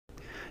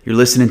You're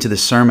listening to the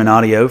sermon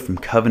audio from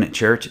Covenant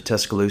Church at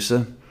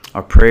Tuscaloosa.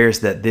 Our prayer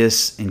is that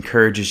this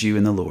encourages you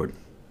in the Lord.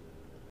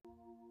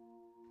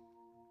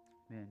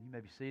 Man, you may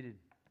be seated.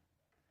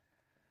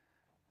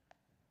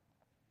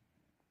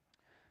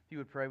 If you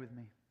would pray with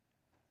me.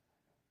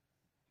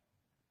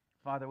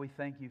 Father, we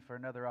thank you for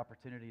another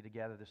opportunity to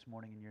gather this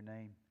morning in your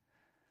name.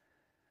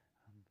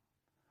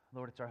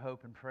 Lord, it's our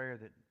hope and prayer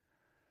that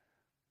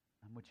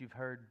what you've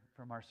heard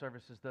from our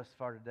services thus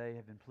far today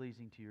have been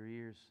pleasing to your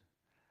ears.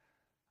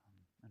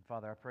 And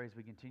Father, I pray as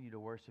we continue to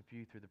worship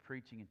you through the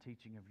preaching and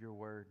teaching of your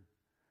word,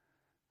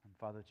 and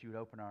Father, that you would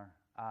open our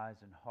eyes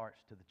and hearts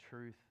to the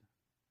truth,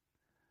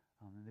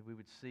 and that we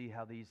would see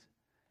how these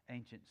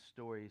ancient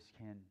stories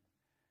can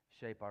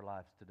shape our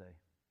lives today.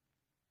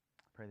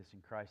 I pray this in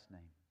Christ's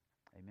name.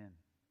 Amen.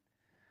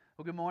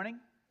 Well, good morning.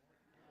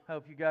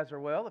 Hope you guys are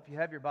well. If you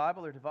have your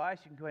Bible or device,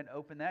 you can go ahead and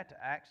open that to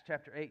Acts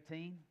chapter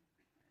 18.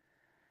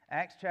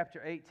 Acts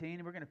chapter 18,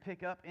 and we're going to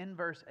pick up in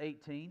verse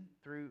 18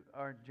 through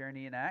our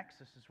journey in Acts.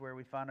 This is where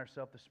we find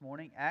ourselves this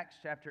morning. Acts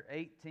chapter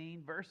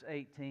 18, verse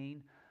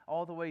 18,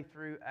 all the way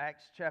through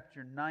Acts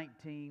chapter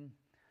 19,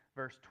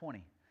 verse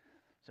 20.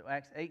 So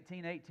Acts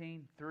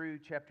 18 through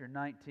chapter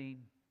 19,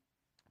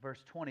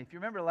 verse 20. If you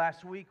remember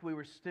last week, we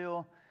were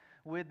still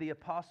with the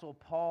Apostle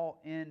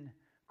Paul in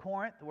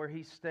Corinth, where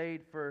he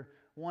stayed for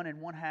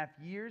 1.5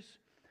 years.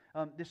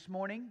 This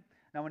morning,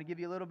 and I want to give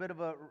you a little bit of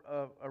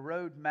a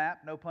road map,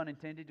 no pun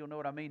intended. You'll know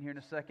what I mean here in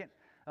a second.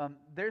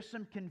 There's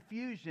some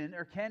confusion,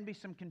 or can be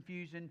some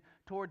confusion,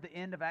 toward the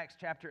end of Acts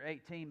chapter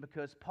 18,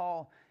 because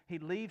Paul, he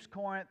leaves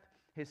Corinth.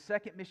 His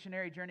second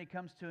missionary journey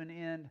comes to an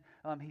end.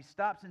 He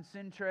stops in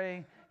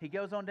Centre. He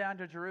goes on down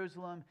to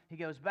Jerusalem. He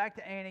goes back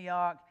to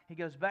Antioch. He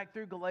goes back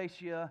through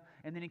Galatia,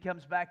 and then he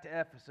comes back to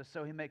Ephesus.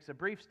 So he makes a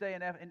brief stay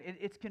in Ephesus, and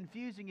it's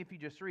confusing if you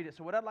just read it.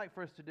 So what I'd like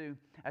for us to do,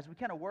 as we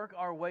kind of work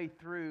our way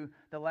through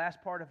the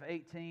last part of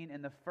 18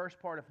 and the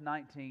first part of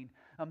 19,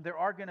 there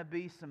are going to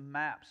be some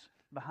maps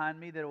behind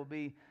me that will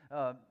be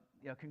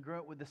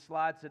congruent with the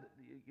slides that,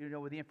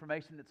 with the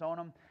information that's on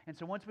them. And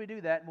so once we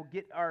do that, we'll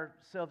get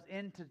ourselves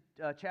into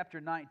chapter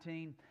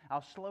 19.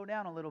 I'll slow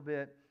down a little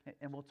bit,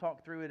 and we'll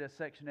talk through it a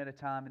section at a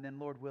time. And then,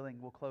 Lord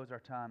willing, we'll close our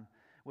time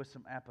with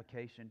some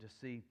application to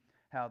see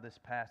how this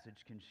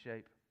passage can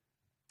shape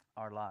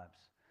our lives.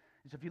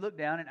 And so if you look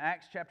down in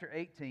Acts chapter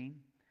 18,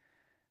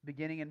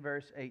 beginning in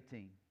verse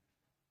 18.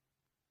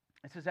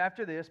 It says,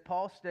 "After this,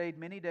 Paul stayed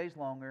many days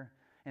longer,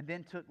 and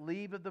then took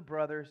leave of the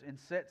brothers and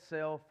set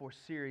sail for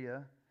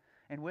Syria,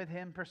 and with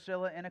him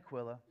Priscilla and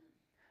Aquila.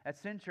 At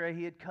Centre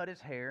he had cut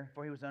his hair,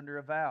 for he was under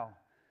a vow."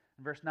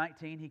 In verse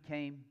 19,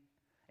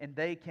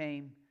 they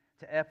came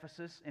to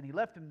Ephesus, and he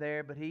left them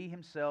there, but he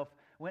himself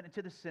went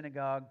into the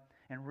synagogue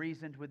and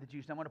reasoned with the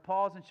Jews. Now I'm going to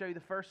pause and show you the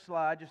first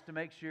slide, just to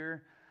make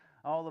sure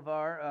all of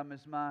our,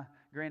 as my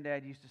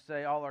granddad used to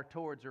say, all our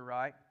towards are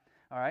right.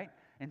 All right?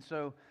 And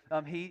so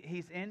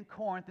he's in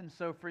Corinth, and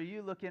so for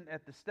you looking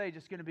at the stage,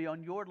 it's going to be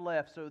on your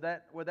left. So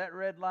that where that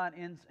red line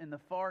ends in the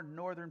far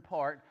northern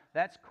part,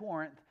 that's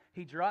Corinth.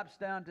 He drops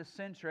down to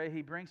Centre.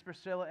 He brings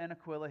Priscilla and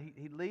Aquila.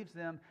 He leaves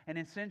them, and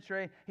in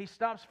Centre, he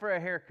stops for a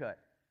haircut.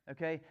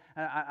 Okay?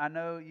 I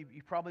know you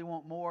probably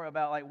want more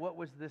about, like, what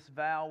was this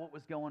vow, what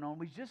was going on.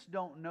 We just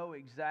don't know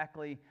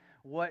exactly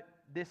what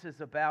this is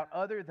about,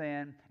 other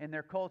than in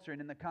their culture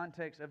and in the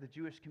context of the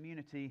Jewish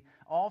community,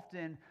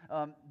 often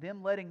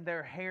them letting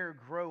their hair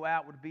grow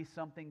out would be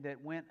something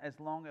that went as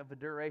long of a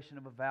duration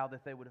of a vow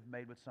that they would have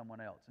made with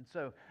someone else. And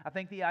so I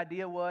think the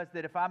idea was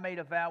that if I made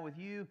a vow with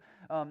you,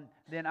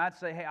 then I'd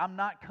say, hey, I'm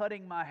not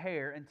cutting my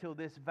hair until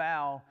this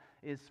vow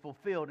is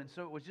fulfilled. And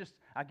so it was just,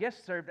 I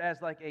guess, served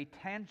as like a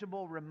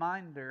tangible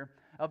reminder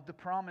of the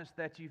promise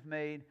that you've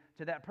made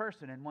to that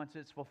person. And once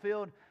it's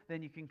fulfilled,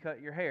 then you can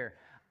cut your hair.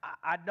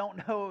 I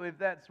don't know if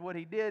that's what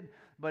he did,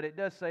 but it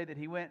does say that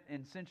he went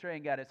in Centre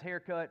and got his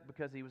hair cut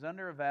because he was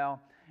under a vow.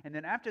 And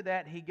then after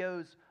that, he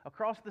goes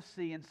across the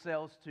sea and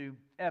sails to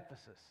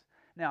Ephesus.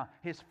 Now,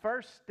 his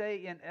first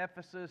stay in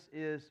Ephesus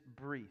is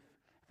brief.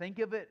 Think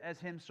of it as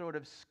him sort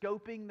of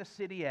scoping the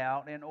city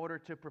out in order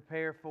to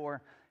prepare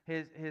for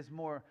his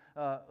more,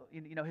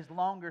 his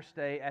longer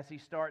stay as he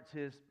starts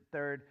his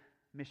third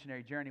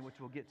missionary journey,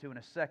 which we'll get to in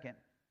a second.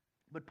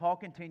 But Paul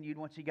continued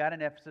once he got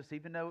in Ephesus,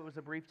 even though it was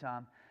a brief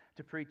time,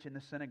 to preach in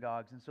the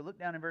synagogues. And so look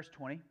down in verse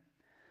 20.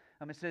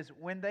 It says,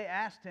 "When they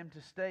asked him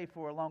to stay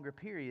for a longer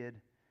period,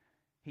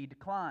 he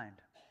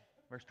declined."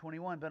 Verse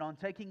 21, "But on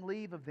taking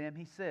leave of them,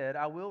 he said,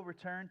 'I will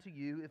return to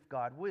you if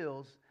God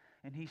wills.'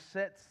 And he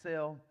set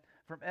sail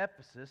from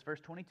Ephesus."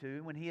 Verse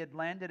 22, "When he had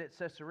landed at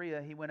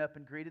Caesarea, he went up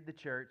and greeted the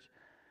church,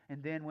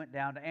 and then went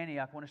down to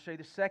Antioch." I want to show you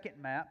the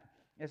second map.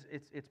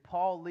 It's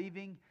Paul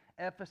leaving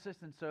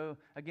Ephesus. And so,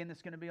 again,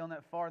 it's going to be on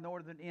that far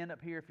northern end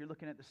up here. If you're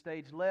looking at the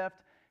stage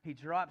left, he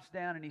drops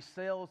down and he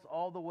sails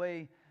all the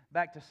way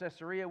back to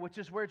Caesarea, which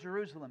is where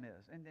Jerusalem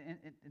is.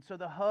 And so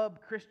the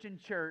hub Christian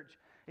church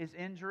is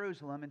in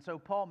Jerusalem, and so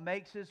Paul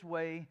makes his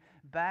way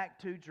back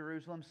to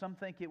Jerusalem. Some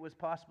think it was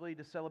possibly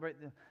to celebrate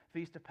the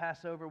Feast of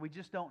Passover. We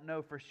just don't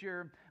know for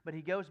sure, but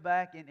he goes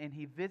back and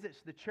he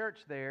visits the church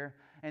there,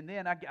 and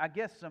then I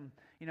guess some,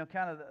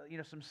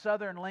 some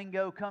southern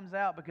lingo comes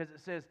out because it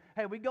says,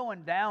 hey, we're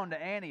going down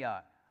to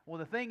Antioch. Well,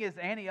 the thing is,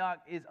 Antioch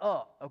is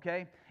up,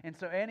 okay? And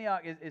so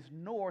Antioch is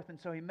north, and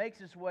so he makes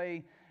his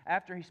way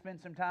after he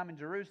spends some time in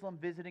Jerusalem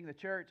visiting the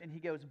church, and he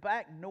goes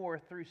back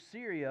north through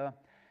Syria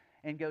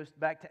and goes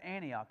back to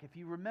Antioch. If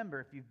you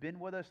remember, if you've been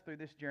with us through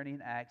this journey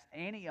in Acts,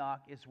 Antioch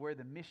is where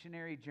the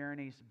missionary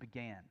journeys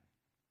began.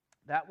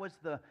 That was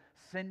the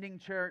sending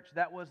church.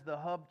 That was the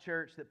hub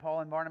church that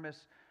Paul and Barnabas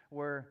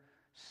were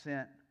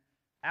sent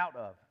out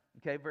of.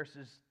 Okay,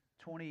 verses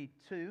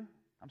 23,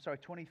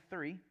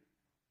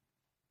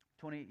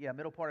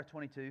 middle part of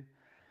 22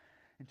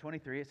 and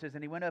 23. It says,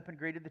 and he went up and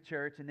greeted the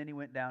church, and then he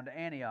went down to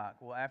Antioch.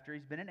 Well, after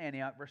he's been in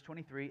Antioch, verse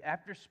 23,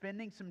 after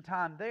spending some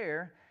time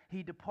there,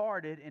 he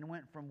departed and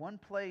went from one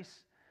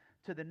place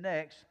to the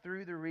next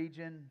through the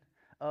region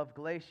of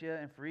Galatia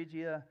and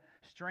Phrygia,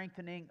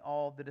 strengthening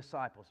all the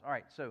disciples. All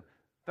right, so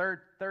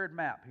third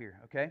map here,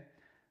 okay?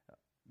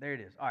 There it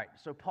is. All right,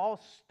 so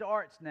Paul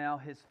starts now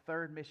his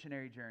third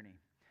missionary journey.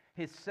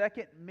 His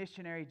second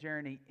missionary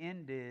journey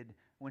ended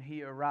when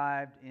he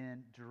arrived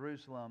in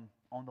Jerusalem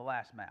on the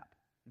last map.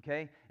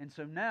 Okay? And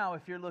so now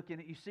if you're looking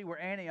at, you see where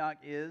Antioch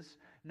is.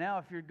 Now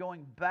if you're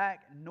going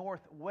back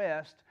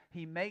northwest,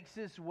 he makes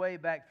his way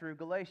back through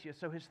Galatia.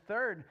 So his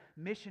third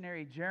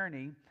missionary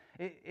journey,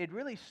 it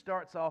really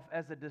starts off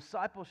as a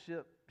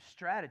discipleship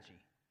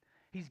strategy.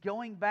 He's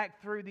going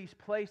back through these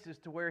places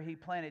to where he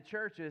planted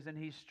churches, and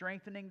he's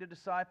strengthening the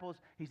disciples,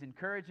 he's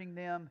encouraging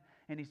them,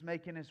 and he's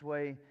making his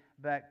way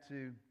back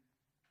to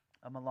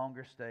a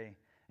longer stay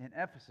in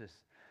Ephesus.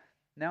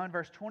 Now in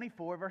verses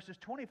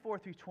 24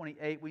 through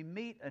 28, we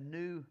meet a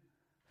new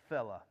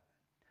fella.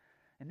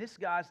 And this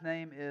guy's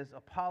name is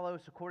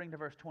Apollos. According to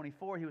verse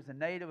 24, he was a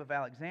native of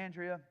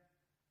Alexandria.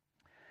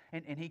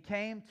 And he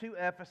came to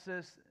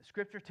Ephesus.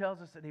 Scripture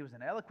tells us that he was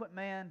an eloquent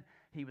man.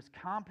 He was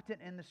competent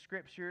in the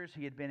Scriptures.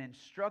 He had been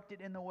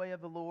instructed in the way of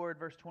the Lord,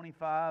 verse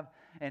 25.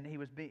 And he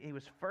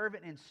was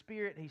fervent in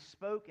spirit. He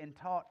spoke and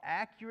taught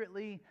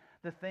accurately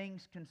the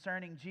things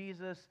concerning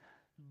Jesus.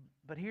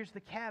 But here's the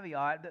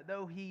caveat, that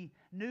though he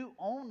knew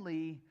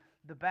only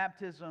the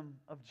baptism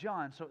of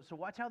John. So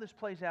watch how this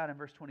plays out in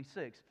verse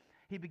 26.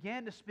 He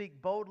began to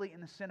speak boldly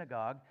in the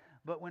synagogue,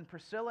 but when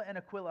Priscilla and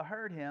Aquila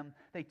heard him,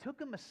 they took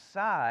him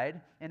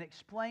aside and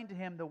explained to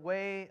him the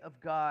way of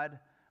God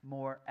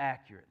more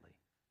accurately.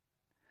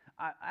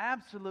 I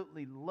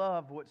absolutely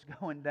love what's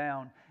going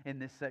down in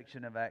this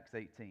section of Acts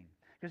 18.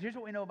 Because here's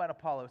what we know about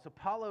Apollos.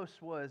 Apollos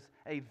was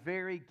a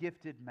very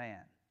gifted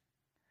man.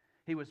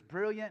 He was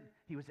brilliant,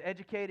 he was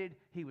educated,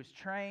 he was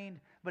trained,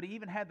 but he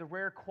even had the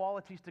rare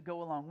qualities to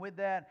go along with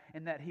that,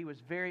 in that he was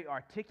very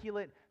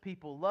articulate.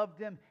 People loved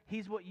him.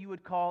 He's what you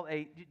would call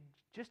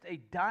just a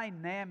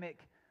dynamic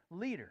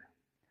leader.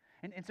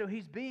 And so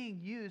he's being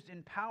used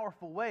in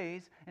powerful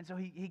ways, and so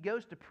he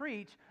goes to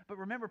preach. But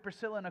remember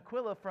Priscilla and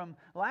Aquila from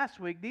last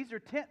week, these are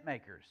tent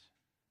makers.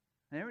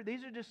 Remember,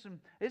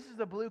 this is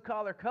a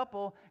blue-collar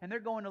couple, and they're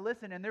going to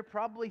listen, and they're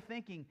probably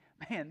thinking,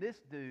 man, this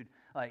dude,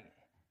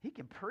 he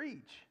can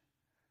preach.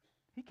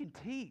 He can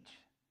teach.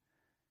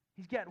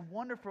 He's got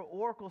wonderful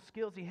oracle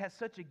skills. He has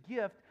such a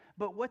gift.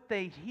 But what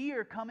they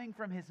hear coming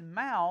from his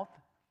mouth,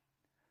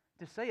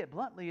 to say it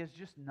bluntly, is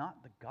just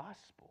not the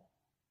gospel.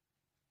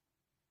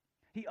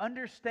 He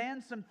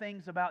understands some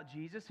things about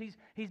Jesus.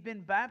 He's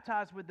been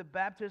baptized with the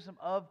baptism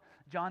of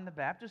John the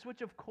Baptist,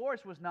 which of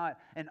course was not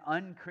an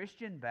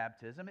unchristian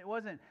baptism. It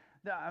wasn't,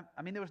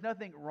 there was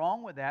nothing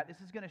wrong with that.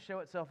 This is going to show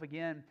itself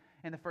again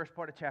in the first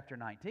part of chapter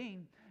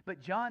 19.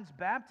 But John's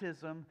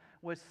baptism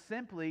was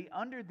simply,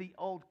 under the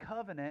old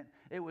covenant,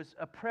 it was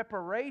a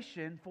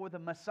preparation for the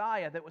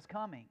Messiah that was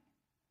coming.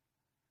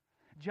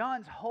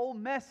 John's whole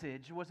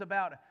message was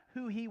about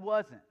who he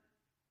wasn't.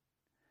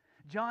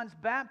 John's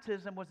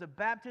baptism was a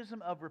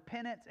baptism of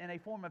repentance and a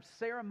form of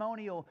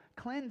ceremonial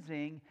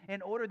cleansing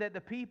in order that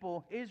the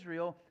people,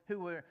 Israel, who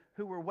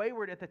were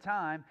wayward at the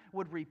time,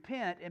 would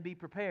repent and be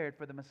prepared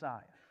for the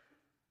Messiah.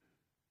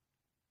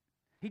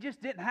 He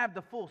just didn't have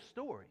the full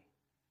story.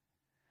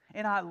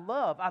 And I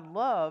love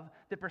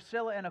that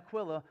Priscilla and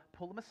Aquila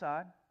pull him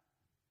aside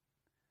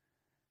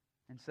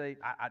and say,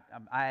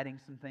 I'm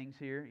adding some things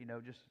here,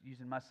 just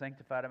using my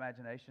sanctified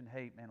imagination.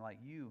 Hey, man,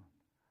 you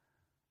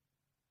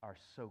are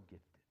so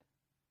gifted.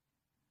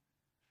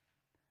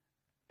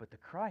 But the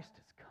Christ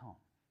has come.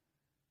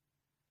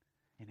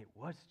 And it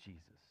was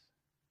Jesus.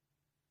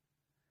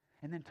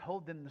 And then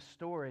told them the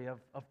story of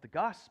the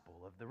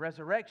gospel, of the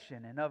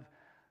resurrection, and of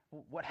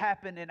what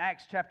happened in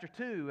Acts chapter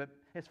 2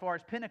 as far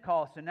as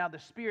Pentecost, and now the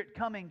Spirit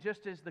coming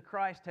just as the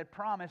Christ had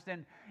promised.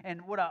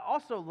 And what I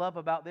also love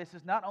about this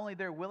is not only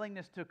their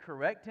willingness to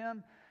correct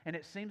him, and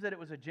it seems that it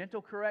was a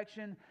gentle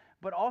correction,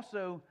 but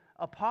also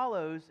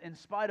Apollos, in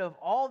spite of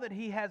all that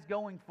he has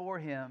going for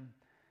him,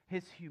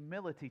 his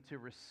humility to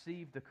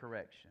receive the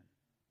correction.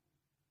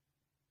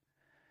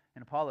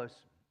 And Apollos,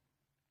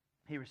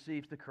 he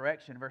receives the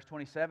correction. Verse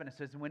 27, it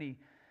says,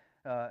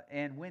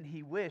 and when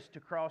he wished to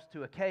cross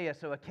to Achaia,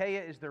 so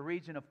Achaia is the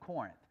region of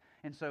Corinth.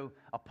 And so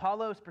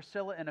Apollos,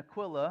 Priscilla, and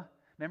Aquila,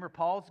 remember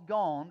Paul's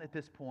gone at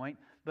this point,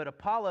 but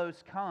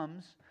Apollos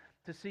comes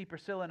to see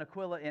Priscilla and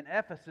Aquila in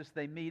Ephesus.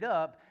 They meet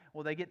up.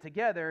 Well, they get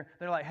together.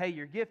 They're like, hey,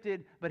 you're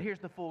gifted, but here's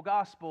the full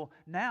gospel.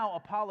 Now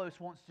Apollos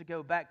wants to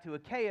go back to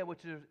Achaia,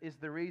 which is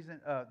the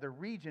region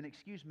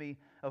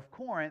of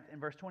Corinth. And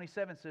verse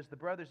 27 says, the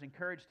brothers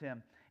encouraged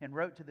him and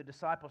wrote to the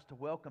disciples to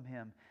welcome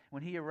him.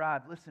 When he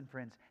arrived, listen,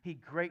 friends, he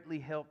greatly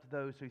helped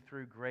those who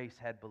through grace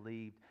had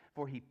believed,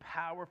 for he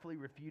powerfully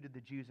refuted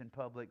the Jews in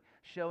public,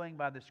 showing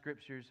by the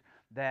Scriptures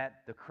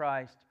that the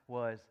Christ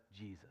was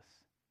Jesus.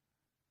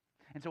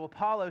 And so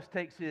Apollos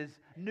takes his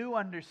new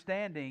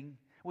understanding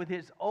with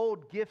his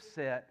old gift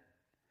set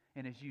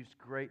and is used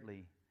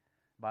greatly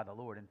by the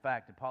Lord. In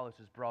fact, Apollos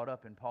is brought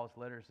up in Paul's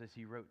letters as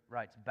he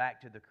writes back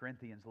to the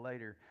Corinthians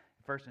later.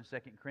 1st and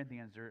 2nd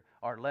Corinthians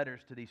are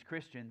letters to these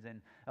Christians.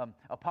 And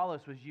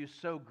Apollos was used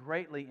so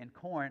greatly in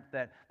Corinth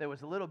that there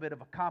was a little bit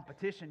of a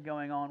competition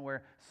going on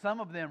where some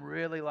of them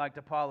really liked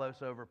Apollos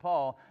over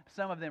Paul.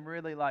 Some of them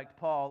really liked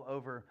Paul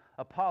over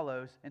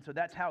Apollos. And so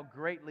that's how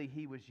greatly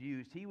he was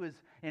used. He was,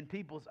 in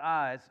people's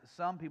eyes,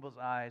 some people's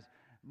eyes,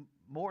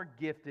 more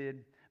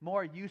gifted,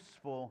 more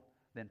useful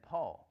than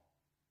Paul.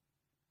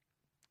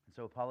 And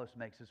so Apollos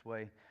makes his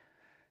way.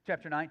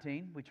 Chapter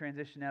 19, we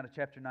transition now to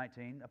chapter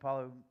 19.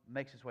 Apollo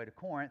makes his way to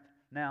Corinth.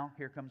 Now,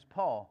 here comes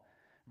Paul,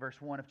 verse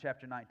 1 of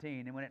chapter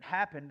 19. And when it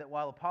happened that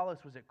while Apollos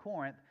was at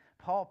Corinth,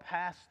 Paul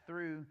passed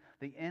through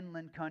the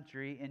inland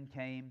country and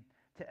came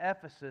to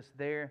Ephesus.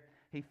 There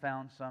he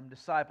found some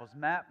disciples.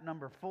 Map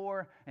number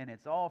 4, and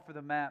it's all for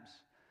the maps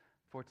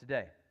for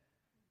today.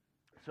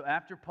 So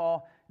after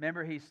Paul,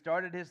 remember, he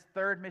started his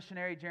third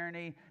missionary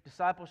journey,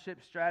 discipleship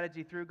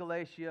strategy through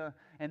Galatia,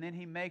 and then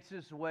he makes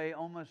his way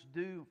almost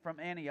due from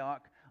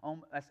Antioch.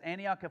 That's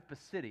Antioch of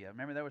Pisidia.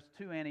 Remember, there was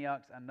 2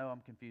 Antiochs. I know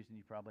I'm confusing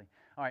you probably.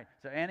 All right,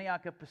 so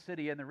Antioch of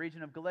Pisidia in the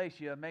region of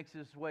Galatia makes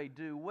his way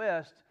due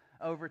west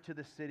over to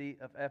the city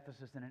of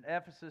Ephesus. And in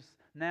Ephesus,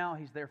 now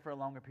he's there for a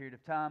longer period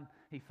of time.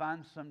 He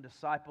finds some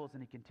disciples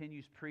and he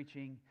continues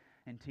preaching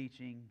and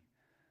teaching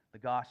the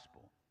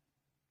gospel.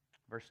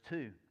 Verse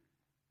 2.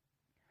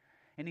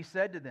 And he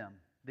said to them,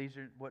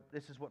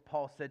 this is what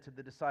Paul said to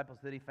the disciples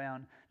that he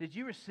found. Did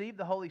you receive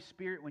the Holy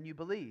Spirit when you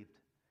believed?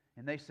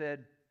 And they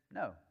said,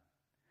 no.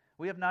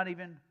 We have not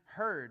even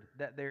heard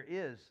that there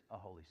is a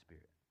Holy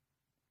Spirit.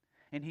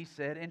 And he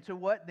said, into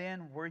what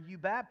then were you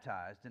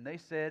baptized? And they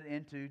said,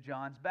 into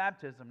John's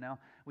baptism. Now,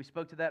 we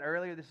spoke to that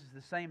earlier. This is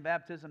the same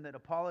baptism that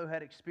Apollo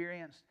had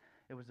experienced.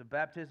 It was a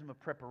baptism of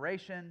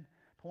preparation,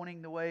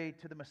 pointing the way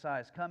to the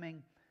Messiah's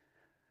coming.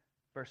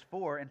 Verse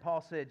 4, and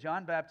Paul said,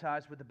 John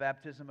baptized with the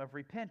baptism of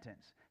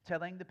repentance,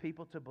 telling the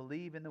people to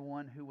believe in the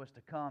one who was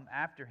to come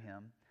after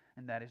him,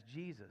 and that is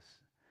Jesus.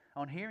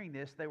 On hearing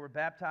this, they were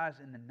baptized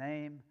in the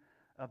name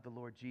of the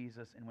Lord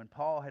Jesus. And when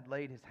Paul had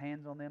laid his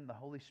hands on them, the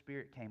Holy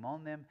Spirit came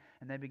on them,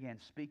 and they began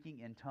speaking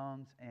in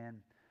tongues and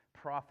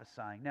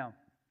prophesying. Now,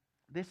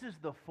 this is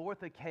the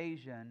 4th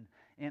occasion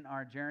in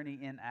our journey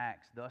in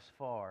Acts thus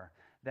far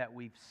that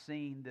we've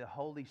seen the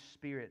Holy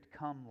Spirit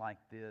come like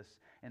this,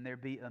 and there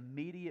be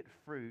immediate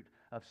fruit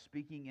of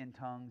speaking in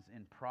tongues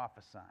and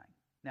prophesying.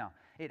 Now,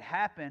 it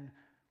happened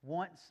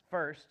once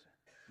first,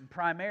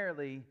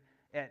 primarily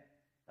at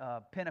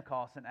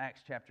Pentecost in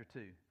Acts chapter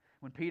 2.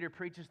 When Peter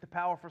preaches the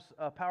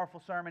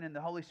powerful sermon and the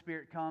Holy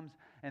Spirit comes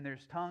and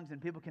there's tongues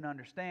and people can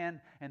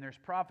understand and there's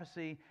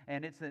prophecy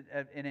and it's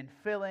an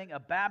infilling, a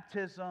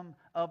baptism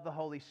of the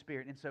Holy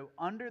Spirit. And so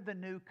under the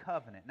new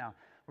covenant, now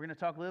we're going to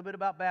talk a little bit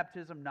about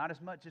baptism, not as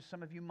much as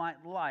some of you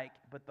might like,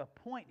 but the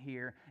point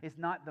here is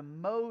not the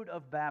mode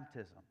of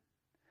baptism.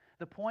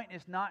 The point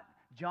is not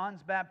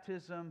John's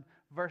baptism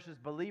versus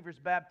believers'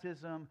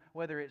 baptism,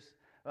 whether it's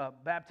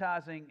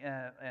baptizing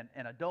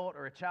an adult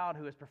or a child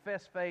who has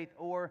professed faith,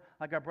 or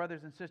like our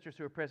brothers and sisters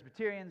who are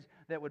Presbyterians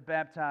that would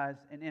baptize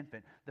an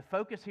infant. The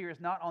focus here is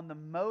not on the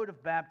mode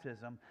of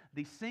baptism.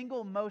 The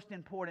single most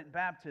important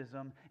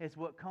baptism is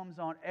what comes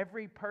on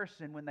every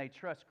person when they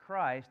trust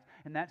Christ,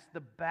 and that's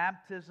the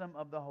baptism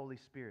of the Holy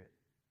Spirit.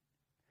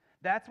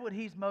 That's what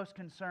he's most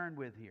concerned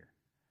with here.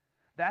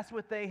 That's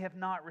what they have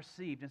not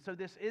received. And so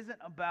this isn't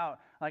about,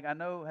 like, I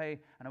know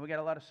we got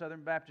a lot of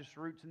Southern Baptist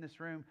roots in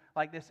this room.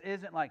 Like, this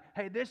isn't like,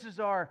 hey, this is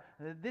our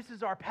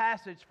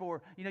passage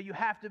for, you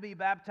have to be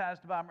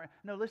baptized by.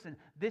 No, listen,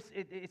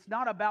 it's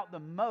not about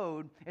the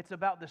mode. It's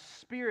about the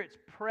Spirit's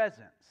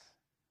presence.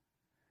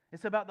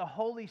 It's about the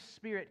Holy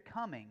Spirit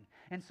coming.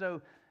 And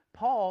so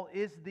Paul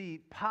is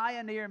the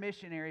pioneer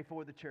missionary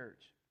for the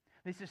church.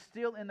 This is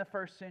still in the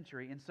 1st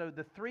century. And so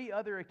the 3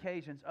 other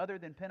occasions other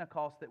than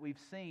Pentecost that we've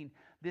seen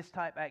this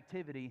type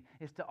activity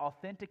is to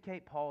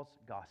authenticate Paul's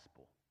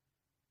gospel.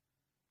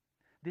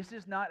 This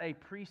is not a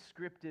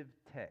prescriptive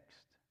text.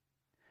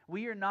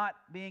 We are not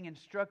being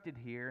instructed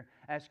here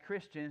as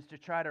Christians to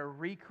try to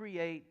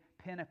recreate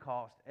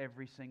Pentecost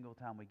every single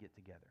time we get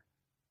together.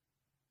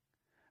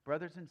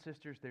 Brothers and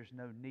sisters, there's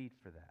no need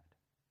for that.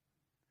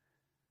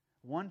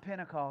 One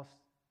Pentecost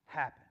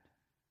happened.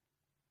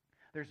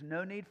 There's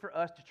no need for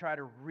us to try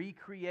to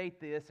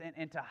recreate this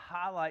and to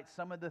highlight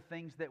some of the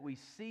things that we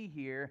see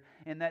here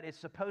and that it's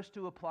supposed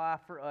to apply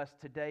for us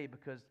today,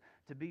 because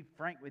to be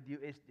frank with you,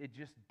 it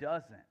just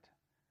doesn't.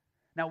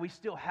 Now, we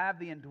still have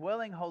the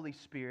indwelling Holy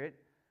Spirit,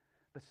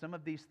 but some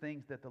of these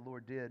things that the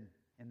Lord did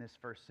in this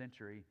first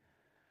century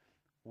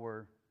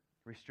were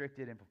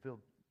restricted and fulfilled,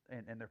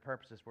 and their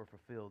purposes were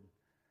fulfilled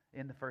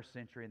in the first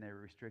century, and they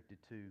were restricted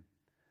to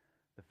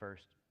the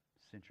first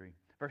century.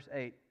 Verse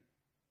 8,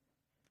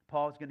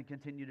 Paul is going to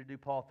continue to do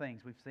Paul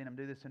things. We've seen him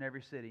do this in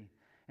every city.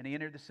 And he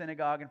entered the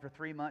synagogue, and for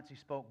 3 months he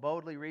spoke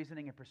boldly,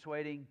 reasoning and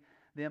persuading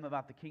them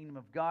about the kingdom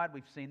of God.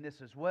 We've seen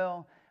this as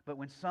well. But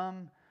when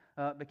some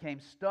became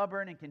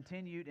stubborn and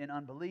continued in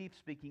unbelief,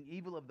 speaking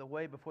evil of the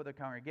way before the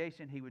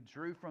congregation, he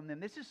withdrew from them.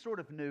 This is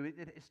sort of new.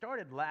 It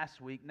started last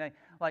week. Now,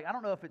 I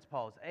don't know if it's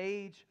Paul's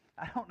age.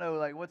 I don't know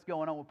what's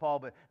going on with Paul.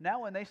 But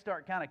now when they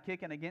start kind of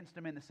kicking against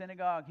him in the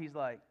synagogue, he's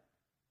like,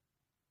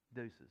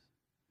 deuces,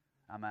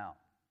 I'm out.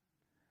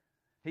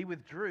 He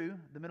withdrew,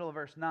 the middle of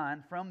verse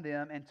 9, from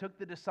them and took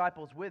the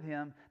disciples with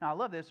him. Now, I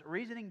love this,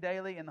 reasoning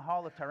daily in the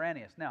hall of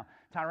Tyrannus. Now,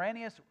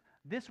 Tyrannus,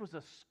 this was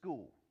a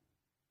school.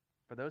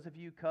 For those of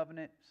you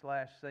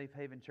Covenant/Safe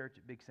Haven Church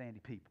at Big Sandy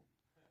people,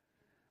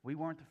 we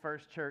weren't the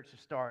first church to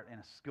start in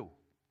a school.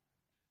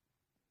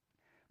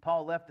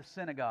 Paul left the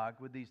synagogue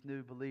with these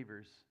new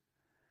believers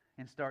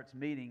and starts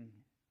meeting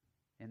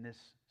in this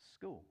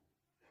school.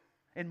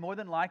 And more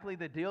than likely,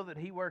 the deal that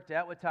he worked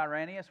out with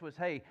Tyrannus was,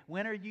 hey,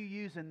 when are you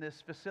using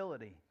this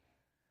facility?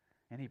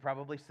 And he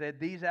probably said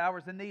these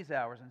hours and these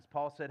hours. And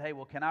Paul said, hey,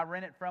 well, can I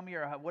rent it from you?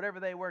 Or whatever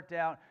they worked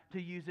out to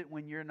use it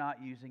when you're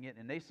not using it.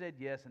 And they said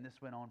yes, and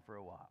this went on for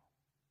a while.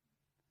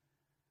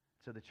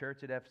 So the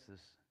church at Ephesus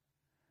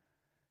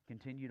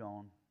continued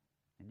on,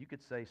 and you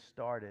could say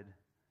started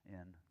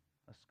in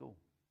a school.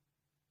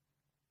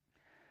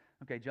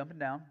 Okay, jumping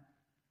down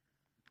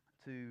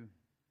to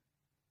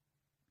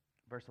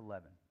verse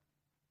 11.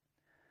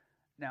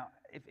 Now,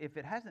 if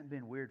it hasn't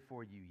been weird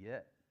for you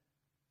yet,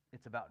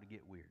 it's about to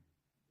get weird.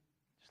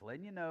 Just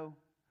letting you know,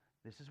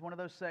 this is one of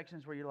those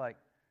sections where you're like,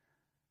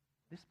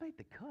 this made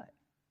the cut.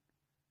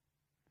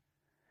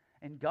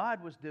 And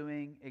God was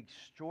doing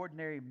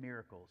extraordinary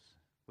miracles,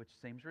 which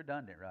seems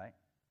redundant, right?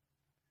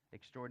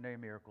 Extraordinary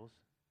miracles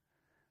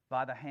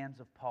by the hands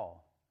of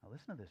Paul. Now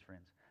listen to this,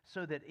 friends.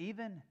 So that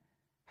even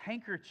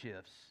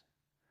handkerchiefs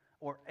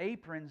or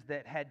aprons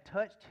that had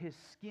touched his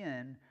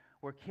skin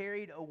were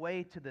carried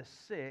away to the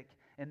sick,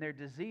 and their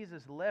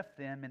diseases left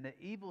them, and the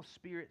evil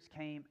spirits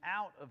came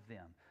out of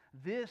them.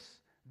 This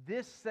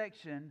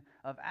section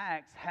of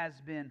Acts has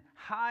been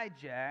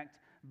hijacked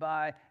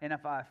by, and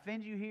if I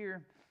offend you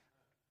here,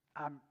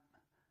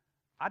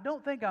 I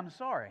don't think I'm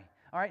sorry.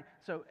 All right,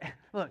 so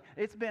look,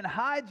 it's been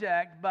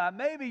hijacked by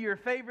maybe your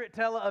favorite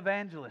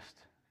televangelist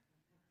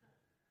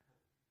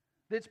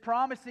that's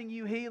promising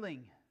you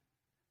healing,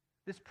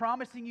 that's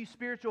promising you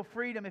spiritual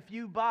freedom if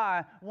you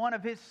buy one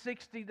of his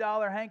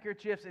 $60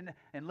 handkerchiefs.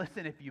 And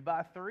listen, if you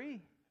buy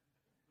three,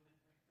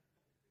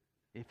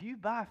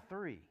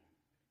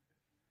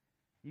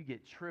 you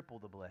get triple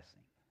the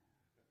blessing.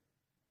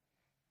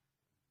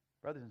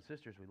 Brothers and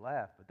sisters, we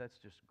laugh, but that's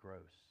just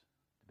gross,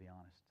 to be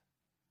honest.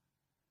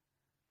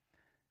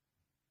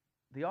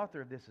 The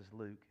author of this is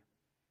Luke,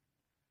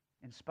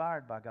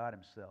 inspired by God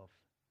himself.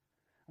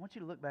 I want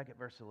you to look back at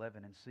verse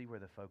 11 and see where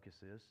the focus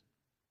is.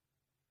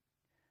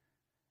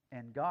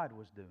 And God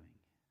was doing.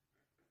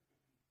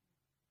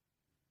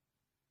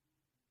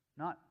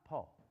 Not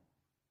Paul.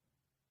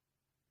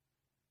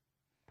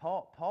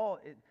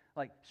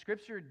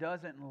 Scripture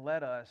doesn't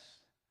let us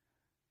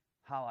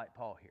highlight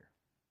Paul here.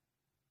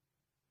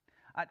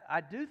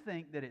 I do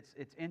think that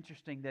it's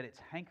interesting that it's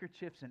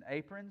handkerchiefs and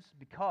aprons,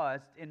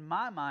 because in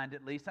my mind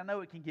at least, I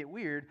know it can get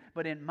weird,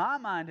 but in my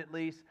mind at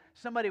least,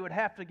 somebody would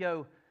have to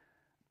go,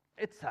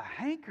 it's a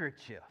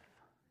handkerchief.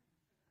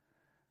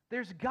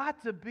 There's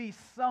got to be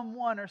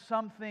someone or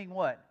something,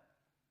 what?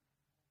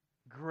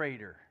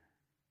 Greater.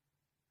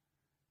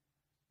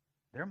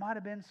 There might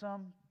have been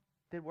some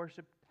that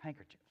worshiped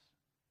handkerchiefs,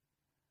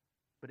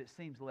 but it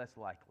seems less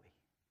likely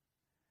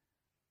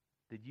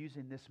that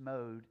using this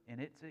mode, and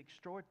it's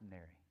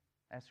extraordinary,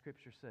 as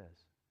Scripture says,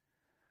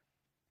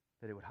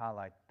 that it would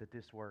highlight that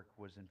this work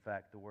was in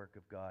fact the work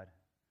of God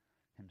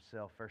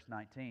himself. Verse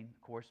 19,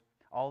 of course,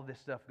 all of this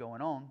stuff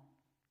going on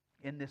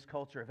in this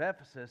culture of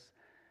Ephesus,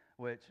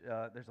 which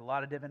there's a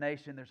lot of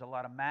divination, there's a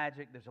lot of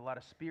magic, there's a lot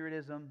of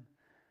spiritism.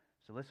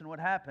 So listen to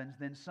what happens.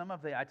 Then some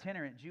of the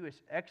itinerant Jewish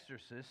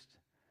exorcists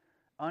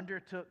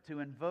undertook to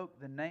invoke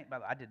the name. By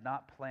the way, I did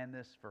not plan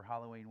this for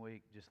Halloween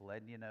week, just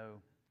letting you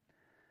know.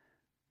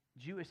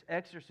 Jewish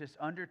exorcists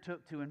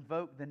undertook to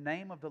invoke the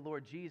name of the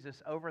Lord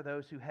Jesus over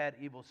those who had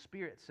evil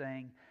spirits,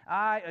 saying,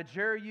 I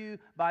adjure you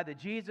by the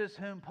Jesus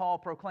whom Paul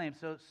proclaimed.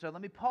 So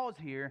let me pause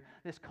here.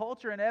 This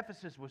culture in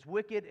Ephesus was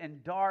wicked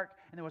and dark,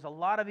 and there was a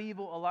lot of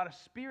evil, a lot of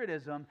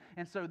spiritism.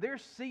 And so they're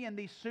seeing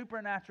these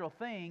supernatural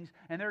things,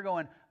 and they're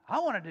going, I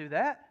want to do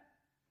that.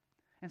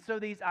 And so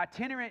these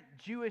itinerant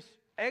Jewish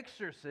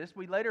exorcists,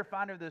 we later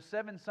find are the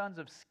 7 sons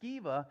of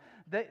Sceva,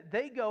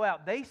 they go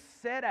out, they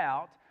set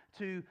out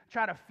to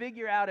try to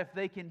figure out if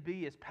they can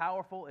be as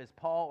powerful as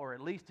Paul or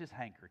at least his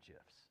handkerchiefs.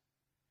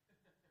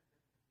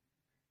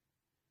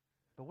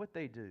 But what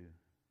they do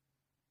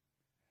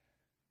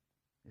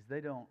is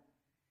they don't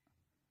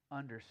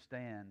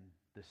understand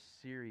the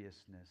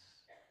seriousness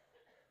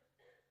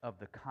of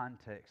the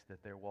context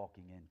that they're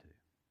walking into.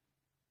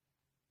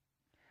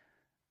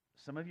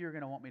 Some of you are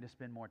going to want me to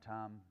spend more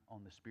time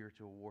on the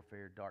spiritual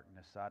warfare,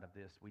 darkness side of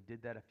this. We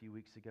did that a few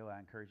weeks ago. I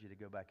encourage you to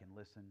go back and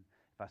listen.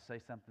 If I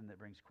say something that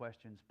brings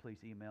questions, please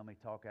email me,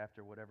 talk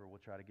after, whatever. We'll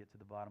try to get to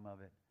the bottom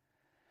of it.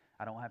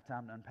 I don't have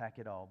time to unpack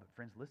it all, but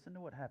friends, listen to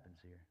what happens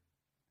here.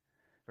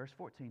 Verse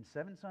 14,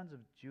 7 sons of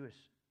Jewish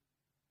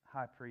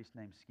high priest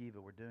named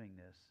Sceva were doing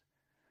this,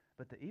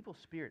 but the evil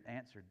spirit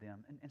answered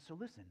them. And so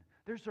listen,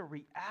 there's a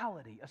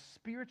reality, a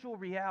spiritual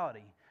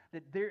reality,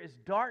 that there is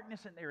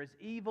darkness and there is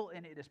evil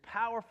and it is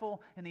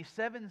powerful. And these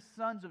 7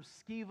 sons of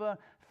Sceva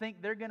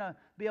think they're going to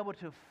be able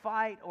to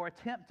fight or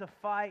attempt to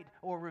fight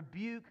or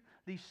rebuke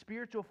these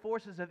spiritual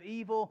forces of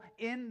evil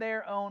in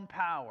their own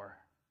power.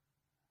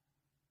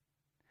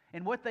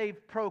 And what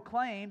they've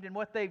proclaimed and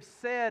what they've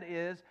said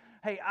is,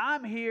 hey,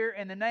 I'm here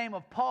in the name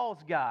of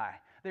Paul's guy.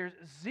 There's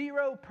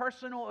zero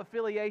personal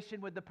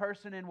affiliation with the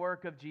person and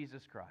work of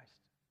Jesus Christ.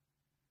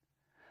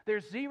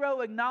 There's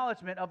zero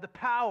acknowledgement of the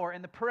power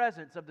and the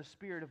presence of the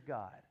Spirit of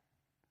God.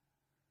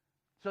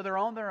 So they're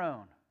on their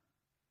own.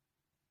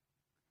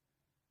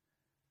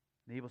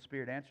 The evil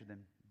spirit answered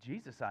them,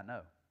 Jesus I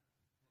know.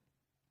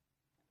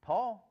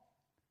 Paul,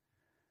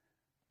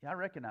 yeah, I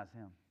recognize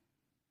him.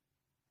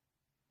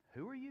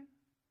 Who are you?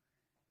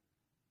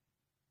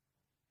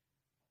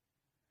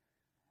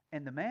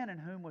 And the man in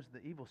whom was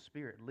the evil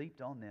spirit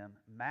leaped on them,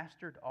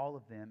 mastered all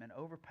of them, and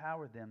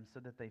overpowered them so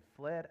that they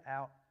fled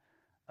out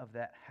of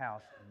that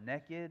house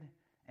naked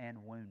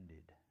and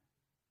wounded.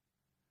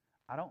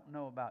 I don't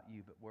know about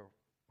you, but where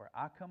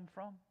I come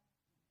from,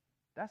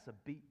 that's a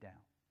beatdown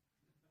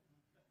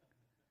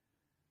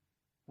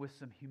with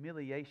some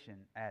humiliation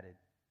added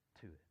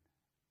to it.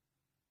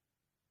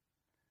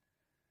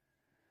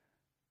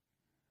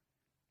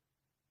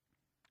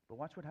 But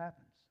watch what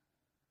happens.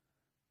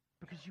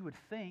 Because you would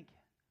think,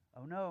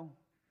 oh no,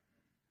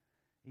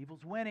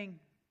 evil's winning.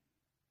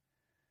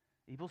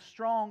 Evil's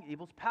strong.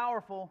 Evil's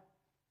powerful.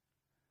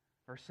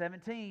 Verse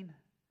 17,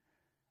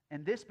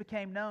 and this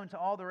became known to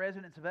all the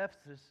residents of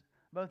Ephesus,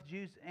 both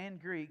Jews and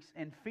Greeks,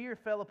 and fear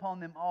fell upon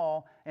them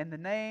all, and the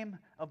name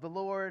of the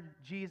Lord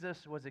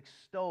Jesus was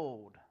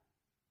extolled.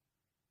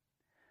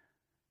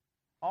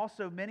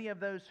 Also, many of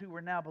those who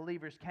were now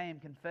believers came,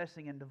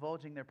 confessing and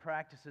divulging their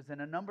practices,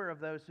 and a number of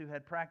those who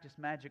had practiced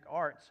magic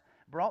arts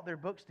brought their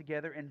books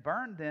together and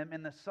burned them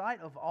in the sight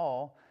of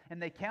all,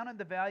 and they counted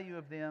the value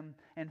of them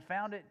and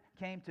found it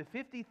came to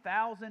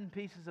 50,000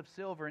 pieces of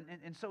silver.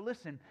 And so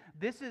listen,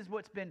 this is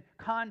what's been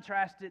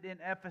contrasted in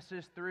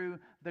Ephesus through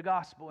the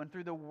gospel and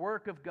through the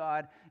work of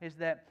God, is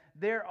that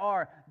there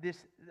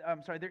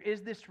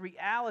is this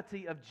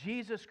reality of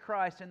Jesus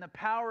Christ and the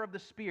power of the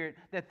Spirit,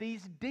 that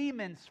these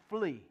demons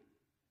flee.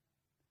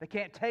 They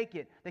can't take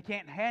it. They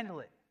can't handle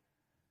it.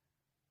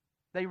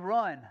 They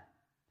run.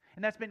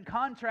 And that's been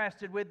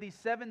contrasted with these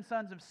 7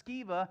 sons of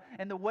Sceva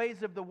and the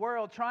ways of the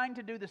world trying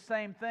to do the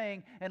same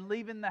thing and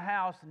leaving the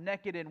house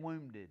naked and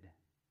wounded.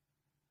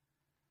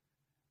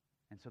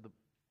 And so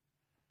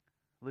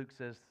Luke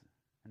says,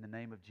 and the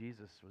name of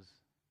Jesus was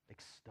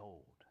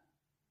extolled.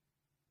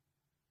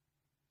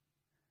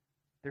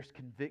 There's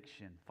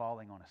conviction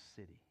falling on a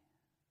city.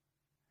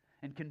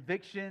 And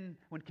conviction,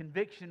 when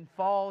conviction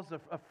falls,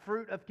 a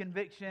fruit of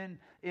conviction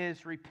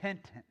is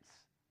repentance.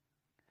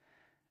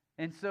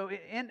 And so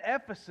in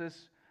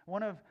Ephesus,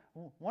 one of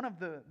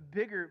the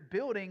bigger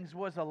buildings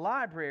was a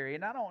library.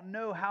 And I don't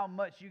know how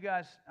much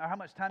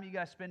time you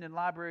guys spend in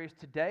libraries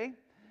today,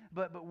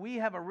 but we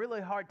have a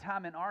really hard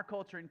time in our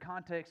culture and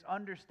context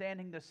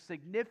understanding the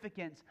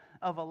significance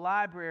of a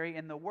library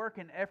and the work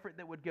and effort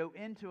that would go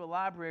into a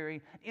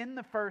library in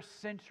the first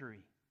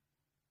century.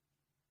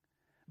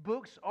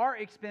 Books are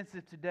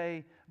expensive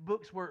today.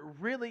 Books were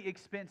really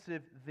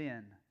expensive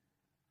then.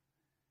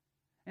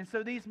 And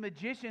so these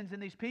magicians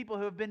and these people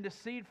who have been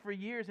deceived for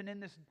years and in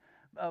this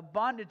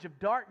bondage of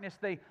darkness,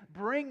 they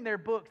bring their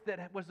books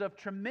that was of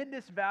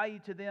tremendous value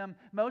to them.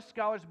 Most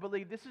scholars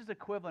believe this is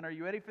equivalent, are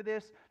you ready for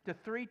this, to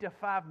 $3 to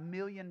 $5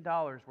 million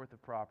worth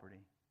of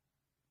property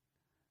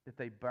that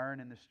they burn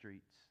in the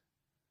streets.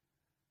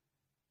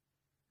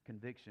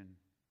 Conviction,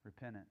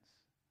 repentance.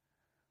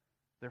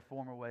 Their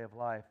former way of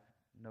life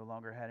no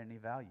longer had any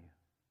value.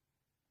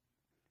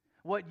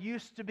 What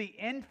used to be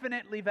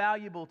infinitely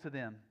valuable to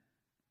them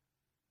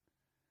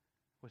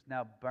was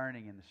now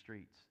burning in the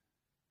streets,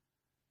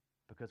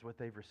 because what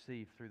they've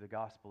received through the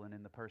gospel and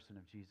in the person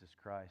of Jesus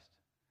Christ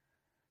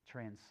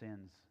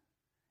transcends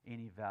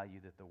any value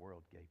that the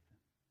world gave them.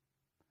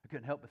 I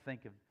couldn't help but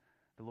think of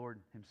the Lord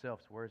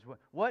Himself's words.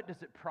 What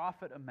does it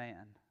profit a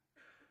man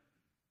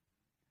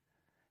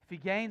if he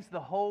gains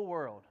the whole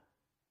world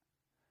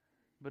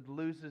but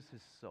loses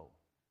his soul?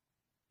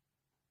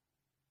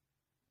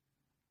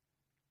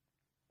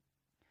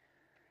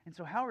 And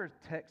so how are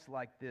texts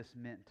like this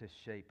meant to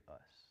shape us?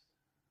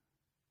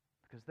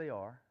 because they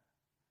are.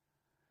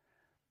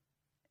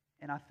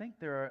 And I think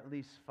there are at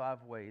least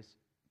 5 ways,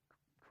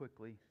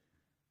 quickly,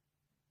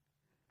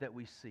 that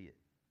we see it.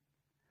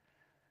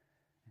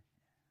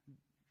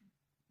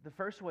 The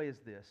first way is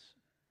this: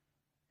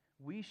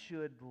 we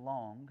should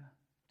long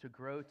to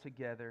grow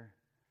together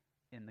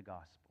in the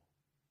gospel.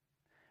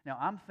 Now,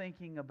 I'm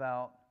thinking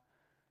about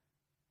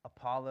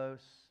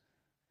Apollos,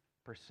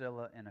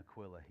 Priscilla, and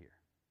Aquila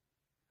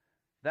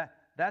here.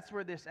 That's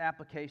where this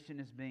application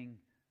is being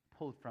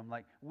pulled from.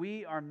 Like,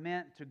 we are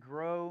meant to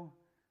grow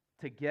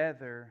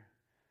together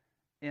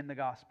in the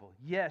gospel.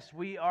 Yes,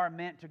 we are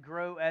meant to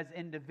grow as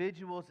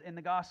individuals in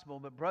the gospel,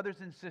 but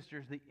brothers and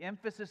sisters, the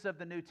emphasis of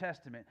the New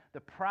Testament, the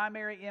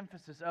primary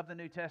emphasis of the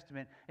New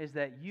Testament is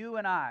that you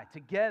and I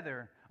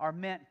together are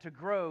meant to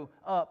grow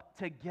up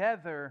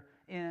together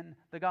in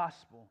the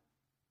gospel.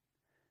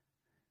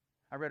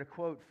 I read a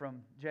quote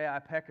from J.I.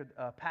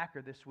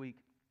 Packer this week.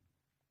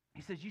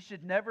 He says, you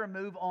should never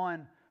move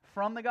on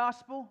from the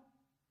gospel,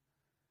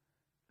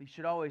 but you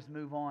should always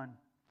move on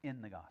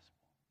in the gospel.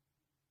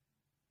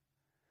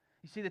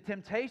 You see, the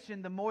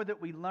temptation, the more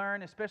that we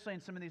learn, especially in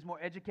some of these more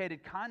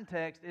educated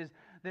contexts, is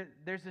that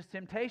there's this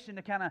temptation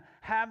to kind of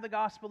have the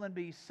gospel and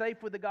be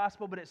safe with the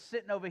gospel, but it's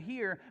sitting over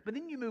here. But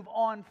then you move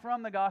on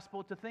from the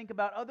gospel to think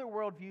about other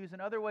worldviews and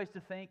other ways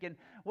to think and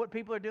what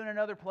people are doing in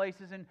other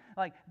places. And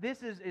like,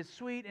 this is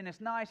sweet and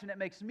it's nice and it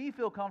makes me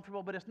feel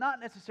comfortable, but it's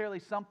not necessarily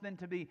something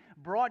to be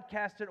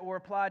broadcasted or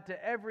applied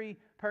to every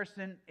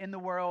person in the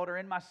world or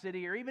in my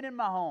city or even in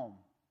my home.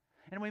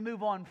 And we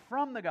move on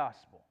from the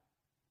gospel.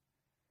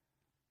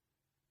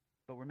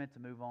 But we're meant to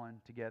move on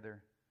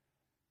together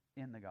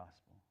in the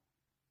gospel.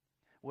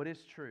 What is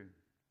true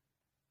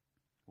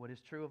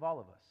of all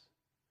of us,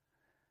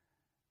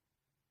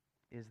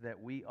 is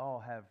that we all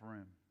have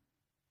room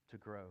to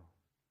grow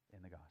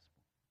in the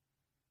gospel.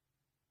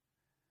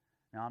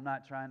 Now, I'm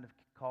not trying to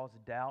cause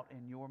doubt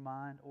in your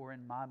mind or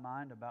in my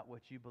mind about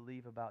what you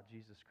believe about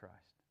Jesus Christ.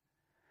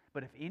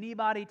 But if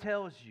anybody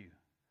tells you,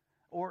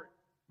 or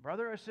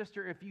brother or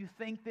sister, if you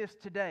think this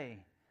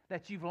today,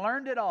 that you've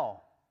learned it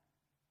all,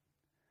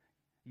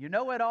 you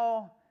know it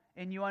all,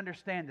 and you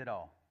understand it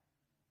all,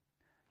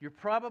 you're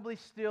probably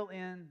still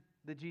in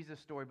the Jesus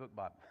Storybook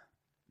Bible.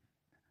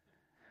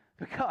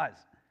 Because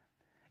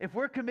if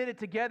we're committed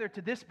together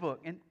to this book,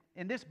 and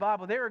in this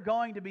Bible, there are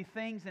going to be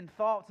things and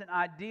thoughts and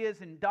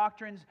ideas and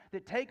doctrines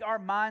that take our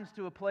minds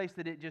to a place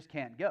that it just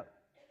can't go.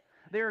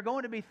 There are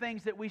going to be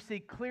things that we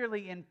see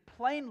clearly and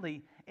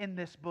plainly in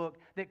this book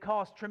that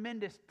cause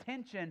tremendous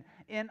tension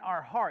in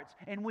our hearts,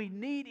 and we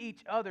need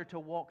each other to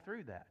walk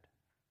through that.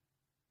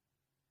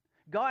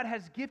 God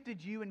has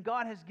gifted you and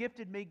God has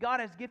gifted me. God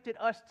has gifted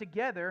us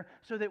together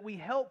so that we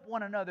help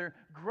one another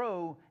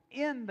grow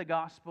in the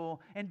gospel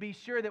and be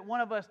sure that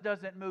one of us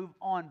doesn't move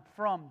on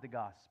from the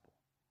gospel.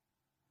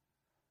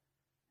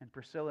 And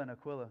Priscilla and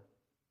Aquila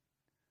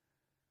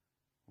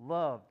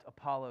loved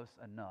Apollos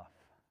enough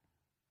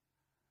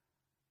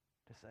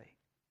to say,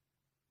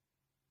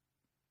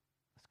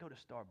 let's go to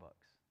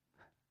Starbucks.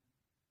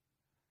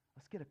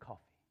 Let's get a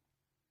coffee.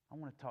 I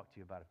want to talk to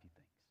you about a few things.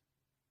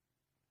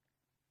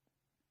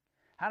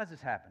 How does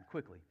this happen?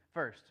 Quickly.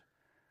 First,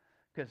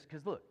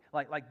 because look,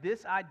 like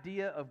this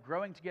idea of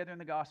growing together in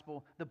the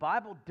gospel, the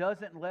Bible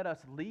doesn't let us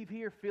leave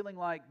here feeling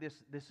like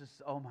this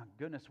is, oh my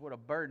goodness, what a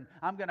burden.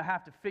 I'm going to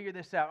have to figure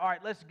this out. All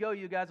right, let's go,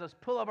 you guys. Let's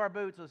pull up our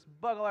boots. Let's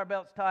buckle our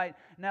belts tight.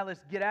 Now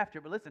let's get after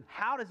it. But listen,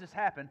 how does this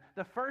happen?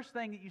 The first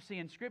thing that you see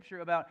in Scripture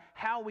about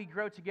how we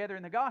grow together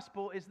in the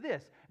gospel is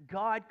this: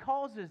 God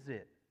causes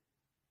it.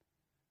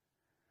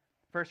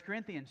 1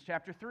 Corinthians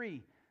chapter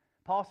 3,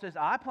 Paul says,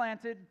 I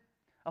planted,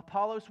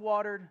 Apollos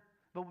watered,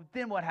 but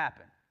then what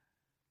happened?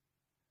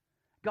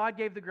 God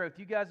gave the growth.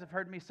 You guys have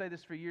heard me say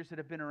this for years that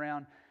have been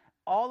around.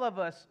 All of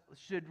us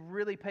should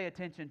really pay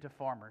attention to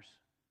farmers.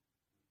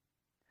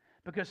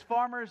 Because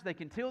farmers, they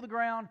can till the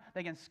ground,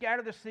 they can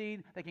scatter the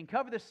seed, they can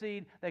cover the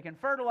seed, they can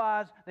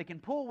fertilize, they can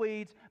pull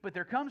weeds, but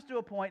there comes to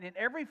a point in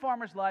every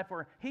farmer's life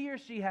where he or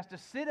she has to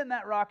sit in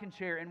that rocking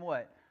chair and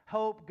what?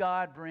 Hope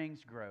God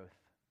brings growth.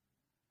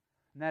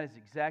 And that is the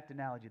exact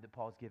analogy that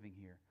Paul's giving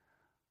here.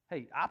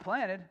 Hey, I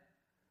planted,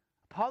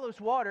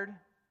 Apollos watered,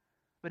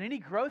 but any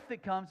growth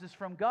that comes is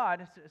from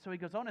God. So he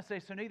goes on to say,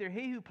 so neither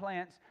he who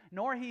plants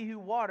nor he who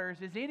waters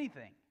is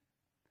anything,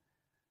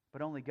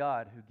 but only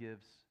God who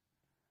gives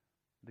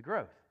the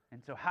growth.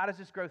 And so how does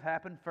this growth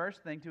happen?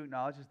 First thing to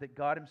acknowledge is that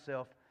God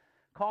himself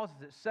causes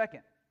it.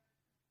 Second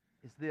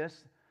is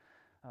this: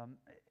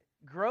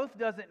 growth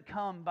doesn't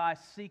come by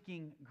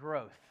seeking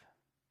growth.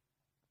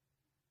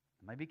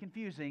 It might be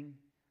confusing,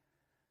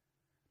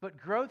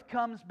 but growth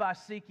comes by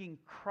seeking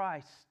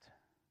Christ.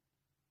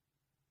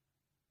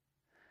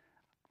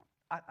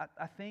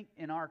 I think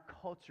in our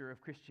culture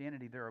of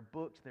Christianity, there are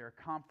books, there are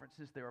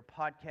conferences, there are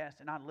podcasts,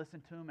 and I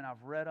listen to them, and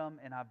I've read them,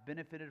 and I've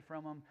benefited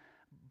from them.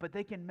 but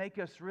they can make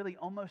us really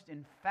almost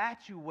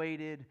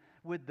infatuated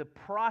with the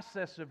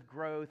process of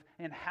growth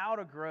and how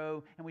to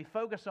grow, and we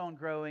focus on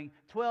growing,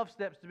 12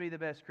 steps to be the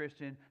best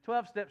Christian,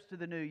 12 steps to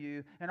the new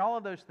you, and all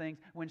of those things,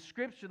 when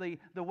scripturally,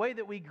 the way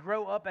that we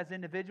grow up as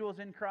individuals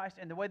in Christ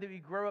and the way that we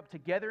grow up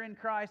together in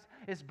Christ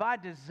is by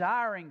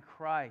desiring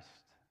Christ.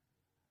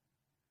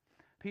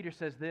 Peter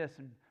says this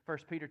in 1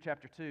 Peter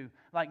chapter 2,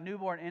 like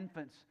newborn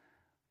infants,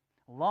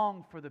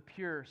 long for the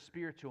pure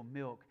spiritual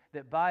milk,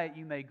 that by it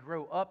you may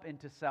grow up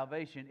into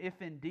salvation, if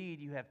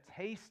indeed you have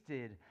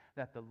tasted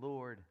that the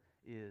Lord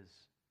is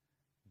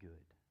good.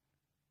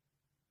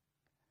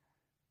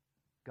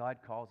 God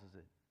causes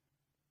it,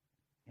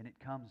 and it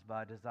comes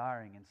by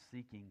desiring and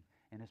seeking,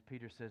 and as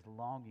Peter says,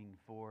 longing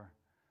for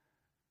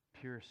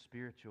pure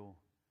spiritual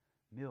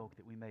milk,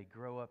 that we may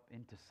grow up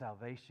into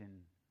salvation.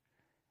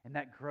 And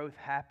that growth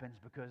happens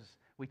because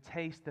we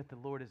taste that the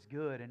Lord is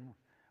good. And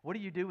what do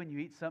you do when you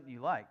eat something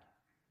you like?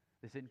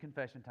 This isn't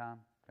confession time.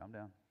 Calm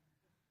down.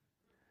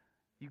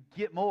 You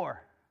get more.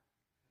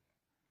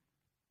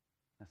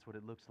 That's what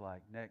it looks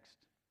like. Next,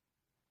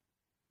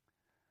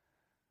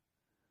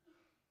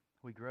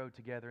 we grow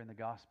together in the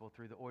gospel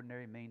through the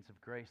ordinary means of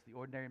grace. The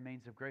ordinary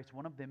means of grace,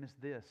 one of them is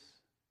this.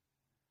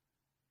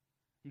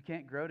 You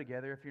can't grow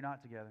together if you're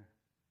not together.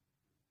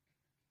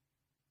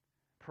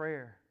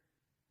 Prayer,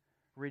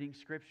 reading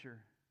Scripture,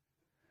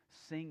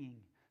 singing.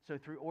 So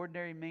through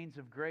ordinary means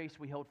of grace,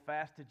 we hold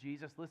fast to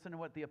Jesus. Listen to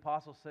what the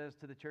apostle says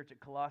to the church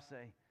at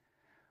Colossae.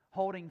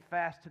 Holding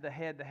fast to the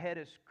head. The head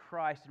is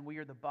Christ and we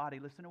are the body.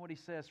 Listen to what he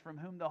says. From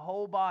whom the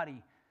whole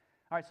body.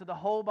 All right, so the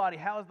whole body.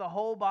 How is the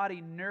whole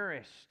body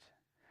nourished?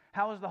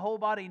 How is the whole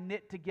body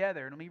knit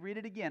together? Let me read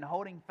it again.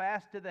 Holding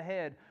fast to the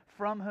head.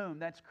 From whom?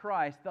 That's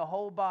Christ. The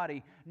whole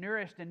body,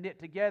 nourished and knit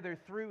together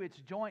through its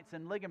joints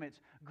and ligaments,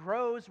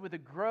 grows with a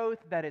growth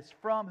that is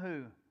from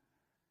who?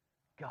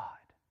 God.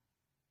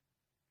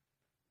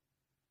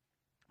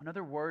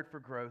 Another word for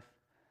growth,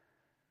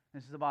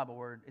 this is a Bible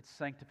word, it's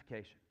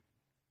sanctification.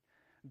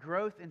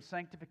 Growth and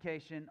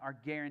sanctification are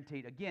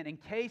guaranteed. Again, in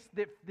case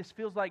this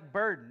feels like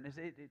burden,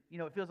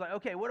 it feels like,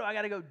 okay, what do I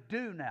got to go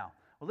do now?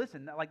 Well,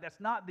 listen, that's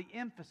not the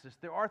emphasis.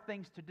 There are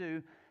things to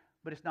do,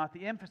 but it's not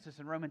the emphasis.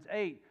 In Romans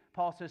 8,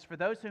 Paul says, for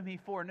those whom he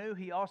foreknew,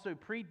 he also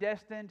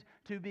predestined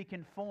to be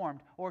conformed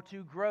or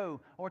to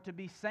grow or to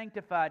be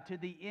sanctified to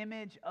the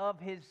image of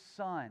his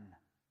Son.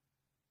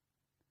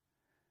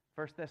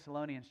 1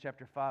 Thessalonians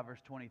chapter 5, verse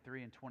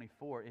 23 and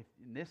 24, and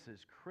this is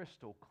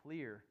crystal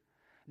clear.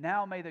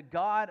 Now may the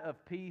God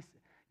of peace,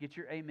 get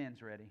your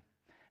amens ready.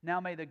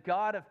 Now may the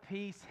God of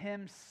peace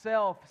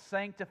himself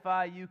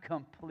sanctify you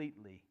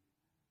completely.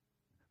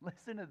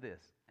 Listen to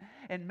this.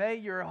 And may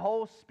your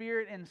whole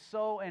spirit and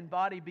soul and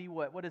body be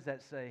what? What does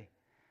that say?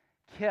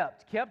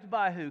 Kept. Kept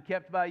by who?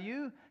 Kept by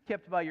you?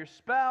 Kept by your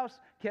spouse?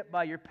 Kept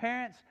by your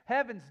parents?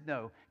 Heavens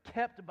no.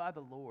 Kept by the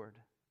Lord.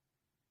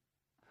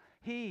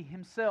 He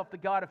himself, the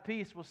God of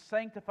peace, will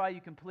sanctify you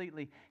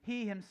completely.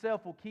 He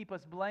himself will keep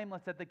us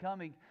blameless at the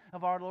coming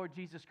of our Lord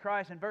Jesus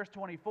Christ. In verse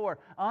 24,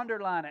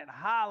 underline it,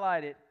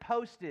 highlight it,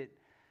 post it.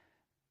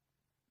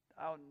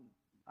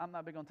 I'm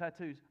not big on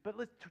tattoos, but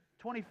let's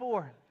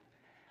 24.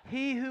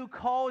 He who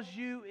calls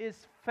you is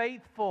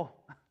faithful.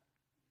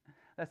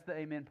 That's the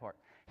amen part.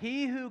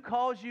 He who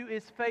calls you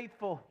is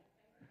faithful.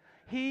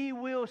 He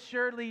will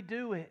surely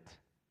do it.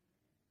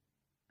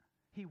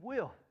 He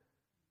will.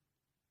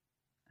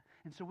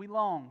 And so we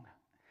long,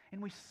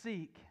 and we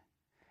seek,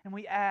 and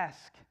we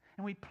ask,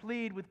 and we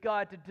plead with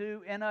God to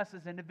do in us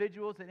as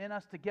individuals and in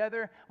us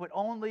together what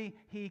only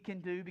He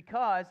can do,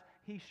 because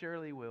He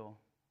surely will.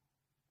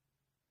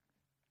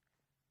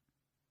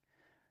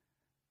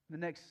 The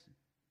next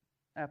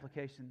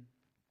application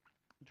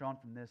drawn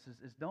from this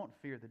is don't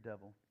fear the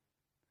devil.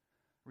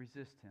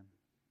 Resist him.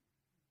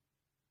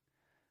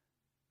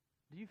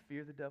 Do you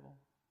fear the devil?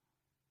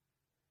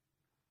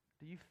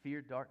 Do you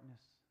fear darkness?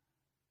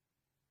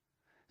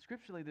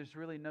 Scripturally, there's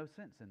really no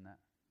sense in that.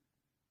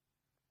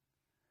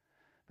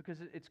 Because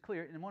it's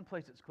clear, in one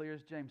place it's clear,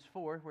 is James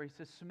 4, where he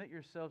says, submit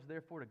yourselves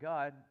therefore to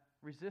God,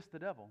 resist the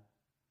devil,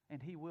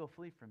 and he will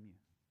flee from you.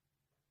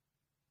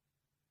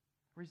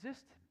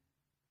 Resist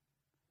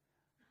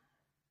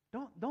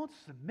him. Don't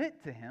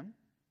submit to him.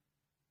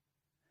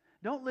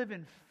 Don't live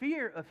in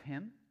fear of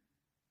him.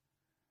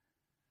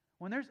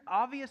 When there's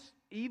obvious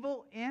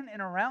evil in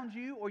and around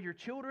you, or your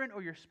children,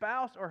 or your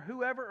spouse, or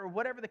whoever, or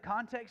whatever the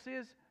context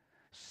is,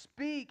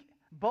 speak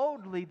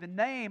boldly the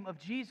name of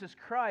Jesus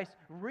Christ.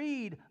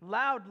 Read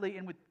loudly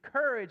and with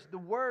courage the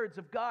words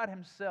of God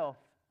himself.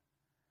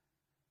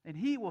 And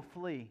he will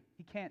flee.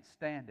 He can't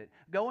stand it.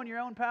 Go in your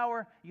own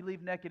power, you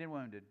leave naked and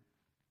wounded.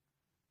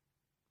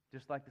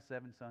 Just like the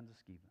 7 sons of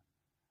Sceva.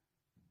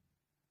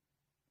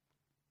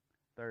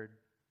 Third,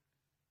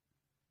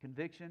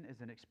 conviction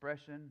is an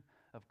expression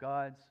of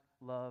God's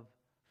love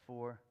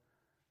for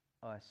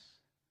us.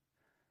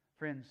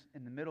 Friends,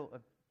 in the middle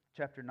of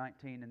chapter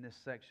 19 in this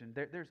section,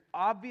 there's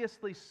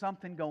obviously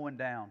something going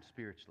down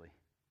spiritually.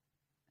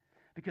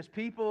 Because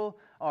people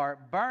are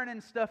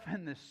burning stuff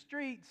in the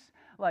streets,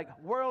 like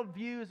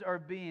worldviews are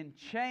being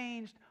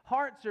changed,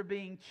 hearts are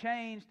being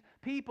changed,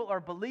 People are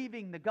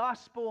believing the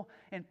gospel,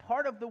 and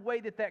part of the way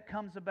that that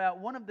comes about,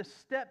 one of the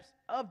steps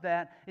of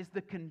that is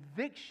the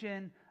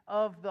conviction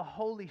of the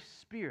Holy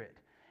Spirit.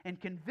 And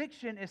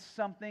conviction is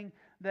something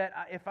that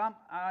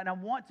I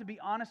want to be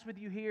honest with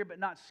you here, but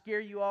not scare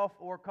you off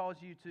or cause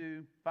you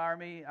to fire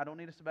me. I don't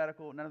need a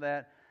sabbatical, none of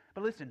that.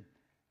 But listen,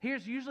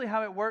 here's usually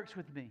how it works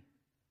with me.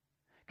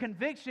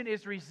 Conviction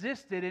is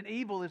resisted and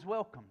evil is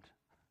welcomed.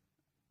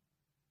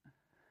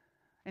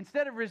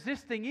 Instead of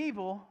resisting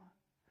evil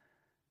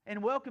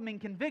and welcoming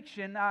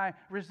conviction, I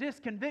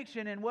resist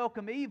conviction and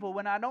welcome evil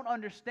when I don't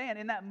understand.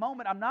 In that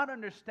moment, I'm not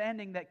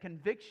understanding that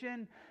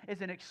conviction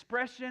is an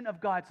expression of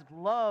God's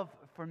love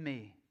for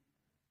me.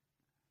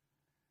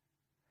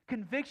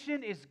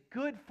 Conviction is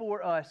good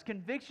for us.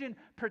 Conviction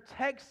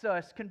protects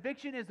us.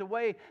 Conviction is the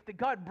way that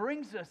God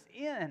brings us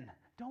in.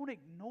 Don't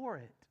ignore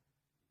it.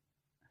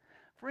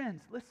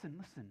 Friends,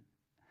 listen.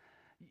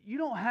 You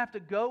don't have to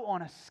go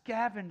on a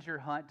scavenger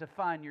hunt to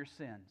find your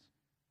sins.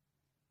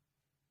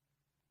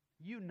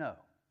 You know.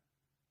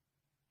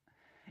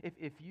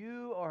 If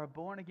you are a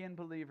born-again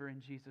believer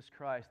in Jesus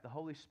Christ, the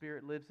Holy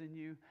Spirit lives in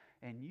you,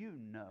 and you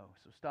know.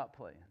 So stop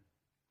playing.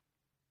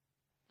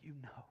 You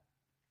know.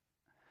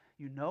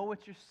 You know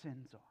what your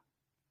sins are.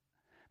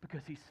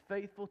 Because He's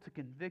faithful to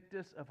convict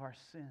us of our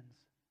sins.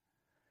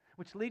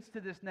 Which leads to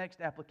this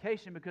next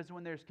application, because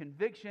when there's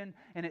conviction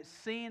and it's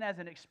seen as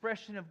an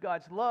expression of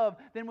God's love,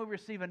 then we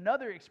receive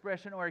another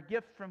expression or a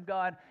gift from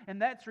God,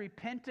 and that's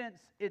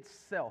repentance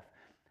itself.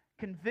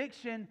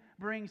 Conviction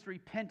brings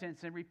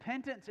repentance, and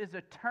repentance is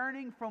a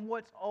turning from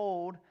what's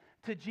old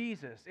to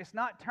Jesus. It's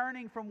not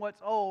turning from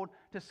what's old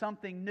to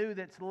something new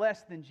that's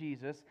less than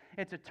Jesus.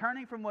 It's a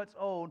turning from what's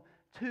old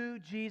to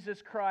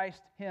Jesus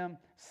Christ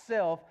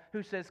Himself,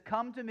 who says,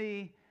 "Come to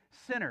me,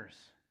 sinners.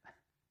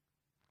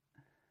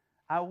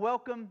 I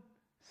welcome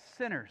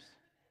sinners."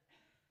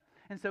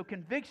 And so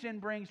conviction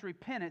brings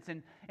repentance.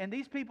 And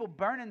these people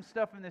burning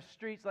stuff in the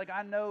streets, like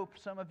I know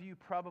some of you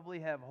probably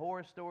have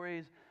horror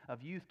stories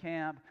of youth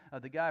camp,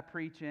 of the guy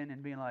preaching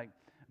and being like,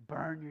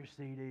 "Burn your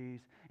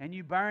CDs." And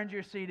you burned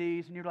your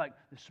CDs and you're like,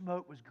 "The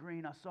smoke was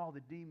green. I saw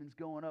the demons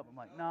going up." I'm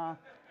like, nah.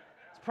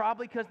 It's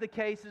probably because the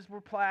cases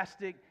were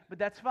plastic, but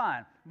that's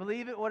fine.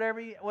 Believe it, whatever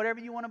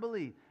you want to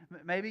believe.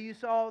 Maybe you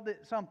saw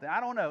something. I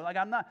don't know. Like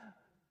I'm not...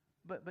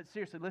 But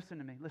seriously, listen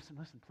to me. Listen,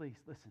 please,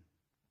 listen.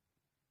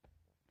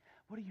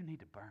 What do you need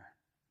to burn?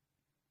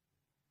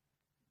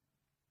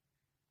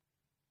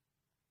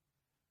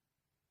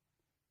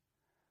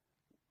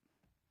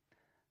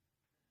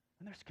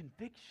 And there's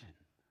conviction.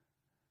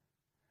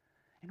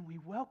 And we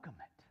welcome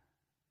it.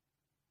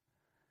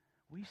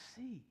 We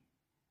see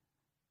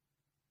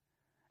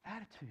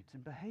attitudes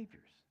and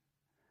behaviors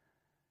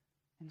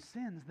and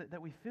sins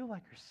that we feel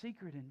like are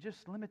secret and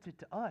just limited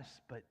to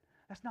us, but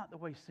that's not the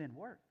way sin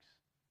works.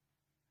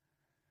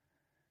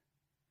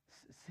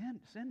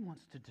 Sin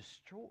wants to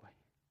destroy.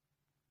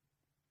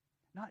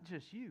 Not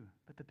just you,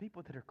 but the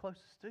people that are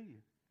closest to you.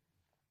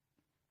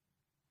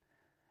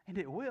 And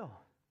it will.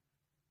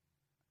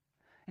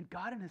 And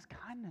God in His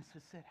kindness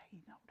has said, "Hey,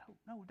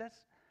 no,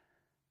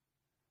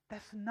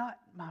 that's not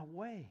my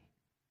way."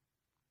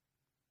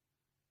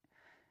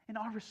 And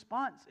our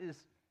response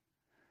is,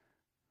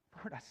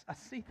 "Lord, I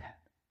see that.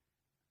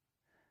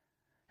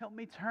 Help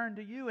me turn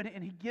to you."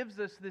 And He gives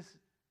us this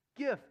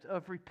gift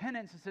of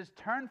repentance. It says,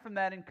 "Turn from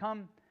that and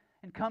come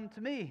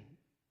to me."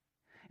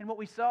 And what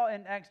we saw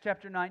in Acts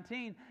chapter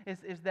 19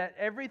 is that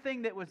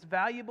everything that was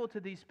valuable to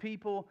these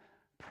people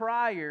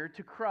prior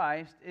to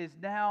Christ is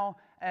now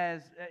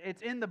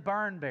it's in the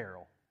burn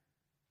barrel.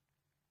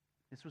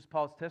 This was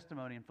Paul's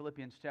testimony in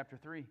Philippians chapter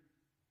 3.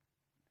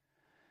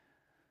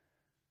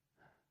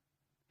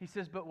 He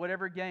says, "But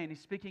whatever gain,"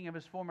 he's speaking of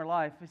his former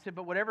life, he said,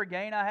 "But whatever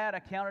gain I had, I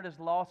counted as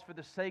loss for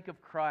the sake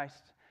of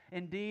Christ.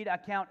 Indeed, I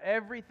count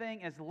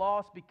everything as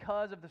loss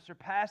because of the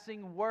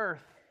surpassing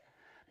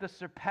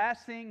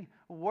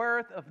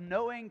worth of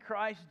knowing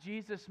Christ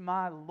Jesus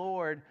my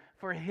Lord.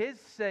 For His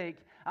sake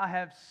I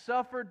have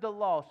suffered the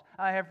loss.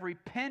 I have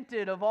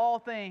repented of all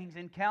things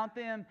and count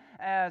them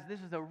as,"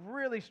 this is a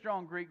really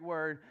strong Greek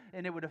word,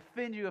 and it would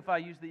offend you if I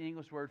used the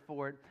English word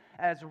for it,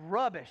 "as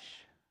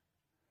rubbish."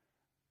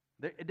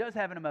 It does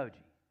have an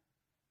emoji.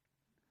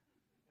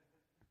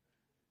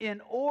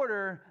 "In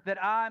order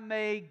that I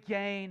may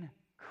gain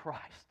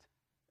Christ."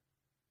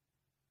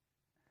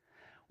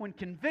 When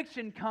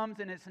conviction comes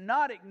and it's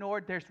not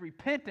ignored, there's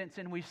repentance,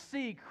 and we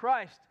see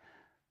Christ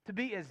to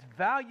be as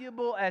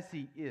valuable as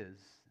He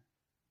is.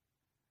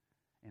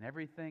 And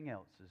everything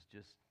else is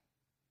just,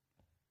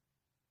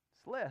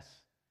 it's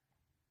less.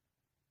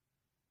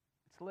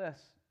 It's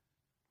less.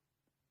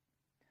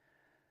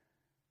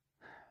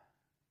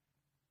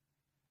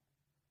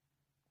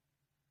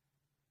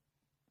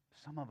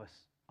 Some of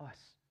us,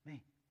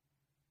 me,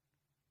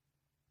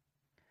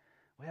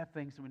 we have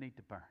things that we need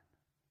to burn.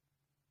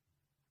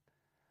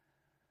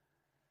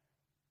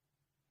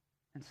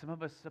 And some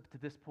of us, up to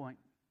this point,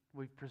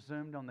 we've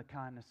presumed on the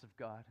kindness of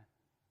God.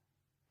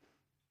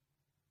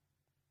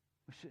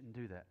 We shouldn't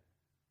do that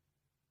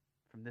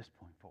from this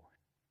point forward.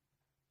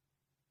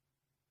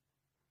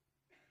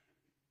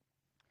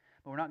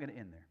 But we're not going to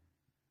end there.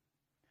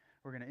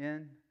 We're going to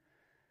end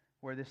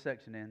where this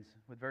section ends,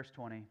 with verse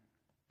 20.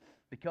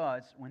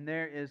 Because when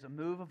there is a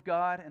move of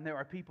God and there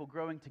are people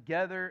growing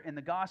together in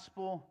the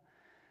gospel,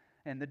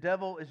 and the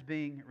devil is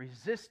being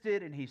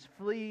resisted and he's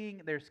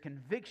fleeing, there's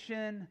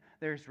conviction,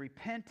 there's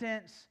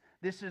repentance,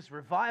 this is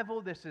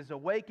revival, this is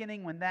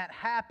awakening. When that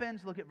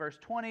happens, look at verse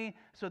 20.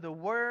 So the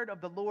word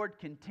of the Lord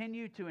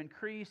continued to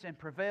increase and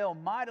prevail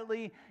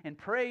mightily, and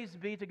praise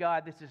be to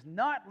God. This is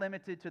not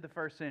limited to the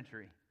first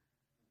century.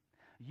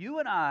 You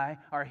and I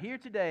are here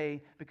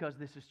today because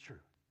this is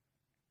true.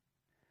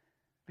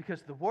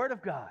 Because the word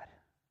of God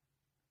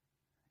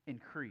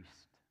increased.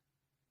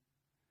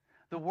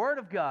 The word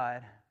of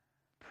God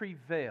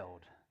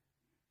prevailed,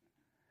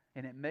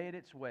 and it made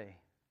its way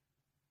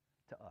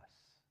to us.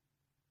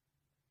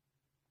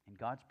 And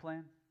God's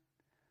plan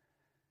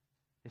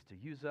is to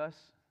use us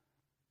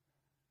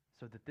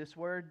so that this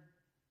word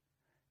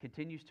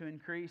continues to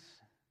increase,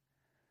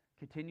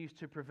 continues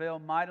to prevail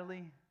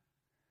mightily,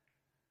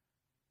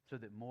 so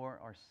that more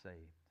are saved.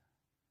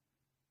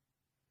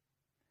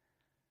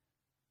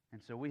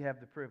 And so we have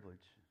the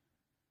privilege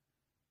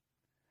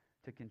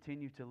to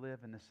continue to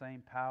live in the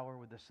same power,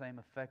 with the same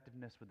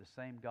effectiveness, with the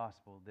same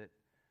gospel that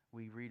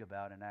we read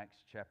about in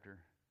Acts chapter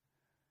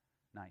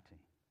 19.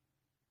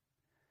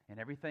 And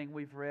everything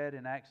we've read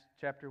in Acts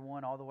chapter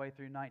 1 all the way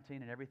through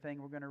 19, and everything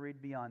we're going to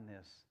read beyond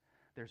this,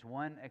 there's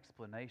one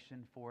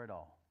explanation for it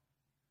all.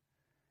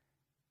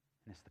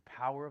 And it's the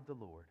power of the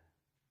Lord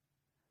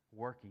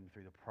working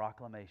through the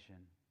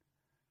proclamation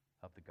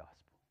of the gospel.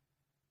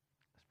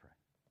 Let's pray.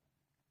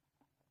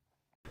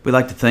 We'd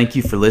like to thank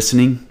you for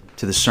listening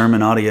to the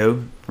sermon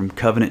audio from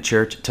Covenant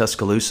Church at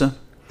Tuscaloosa.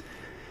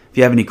 If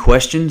you have any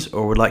questions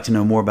or would like to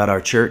know more about our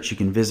church, you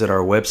can visit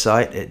our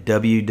website at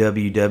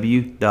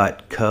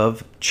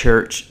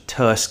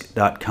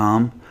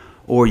www.covchurchtusk.com,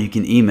 or you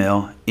can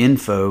email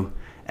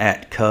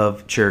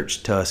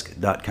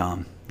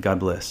info@covchurchtusk.com. God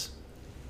bless.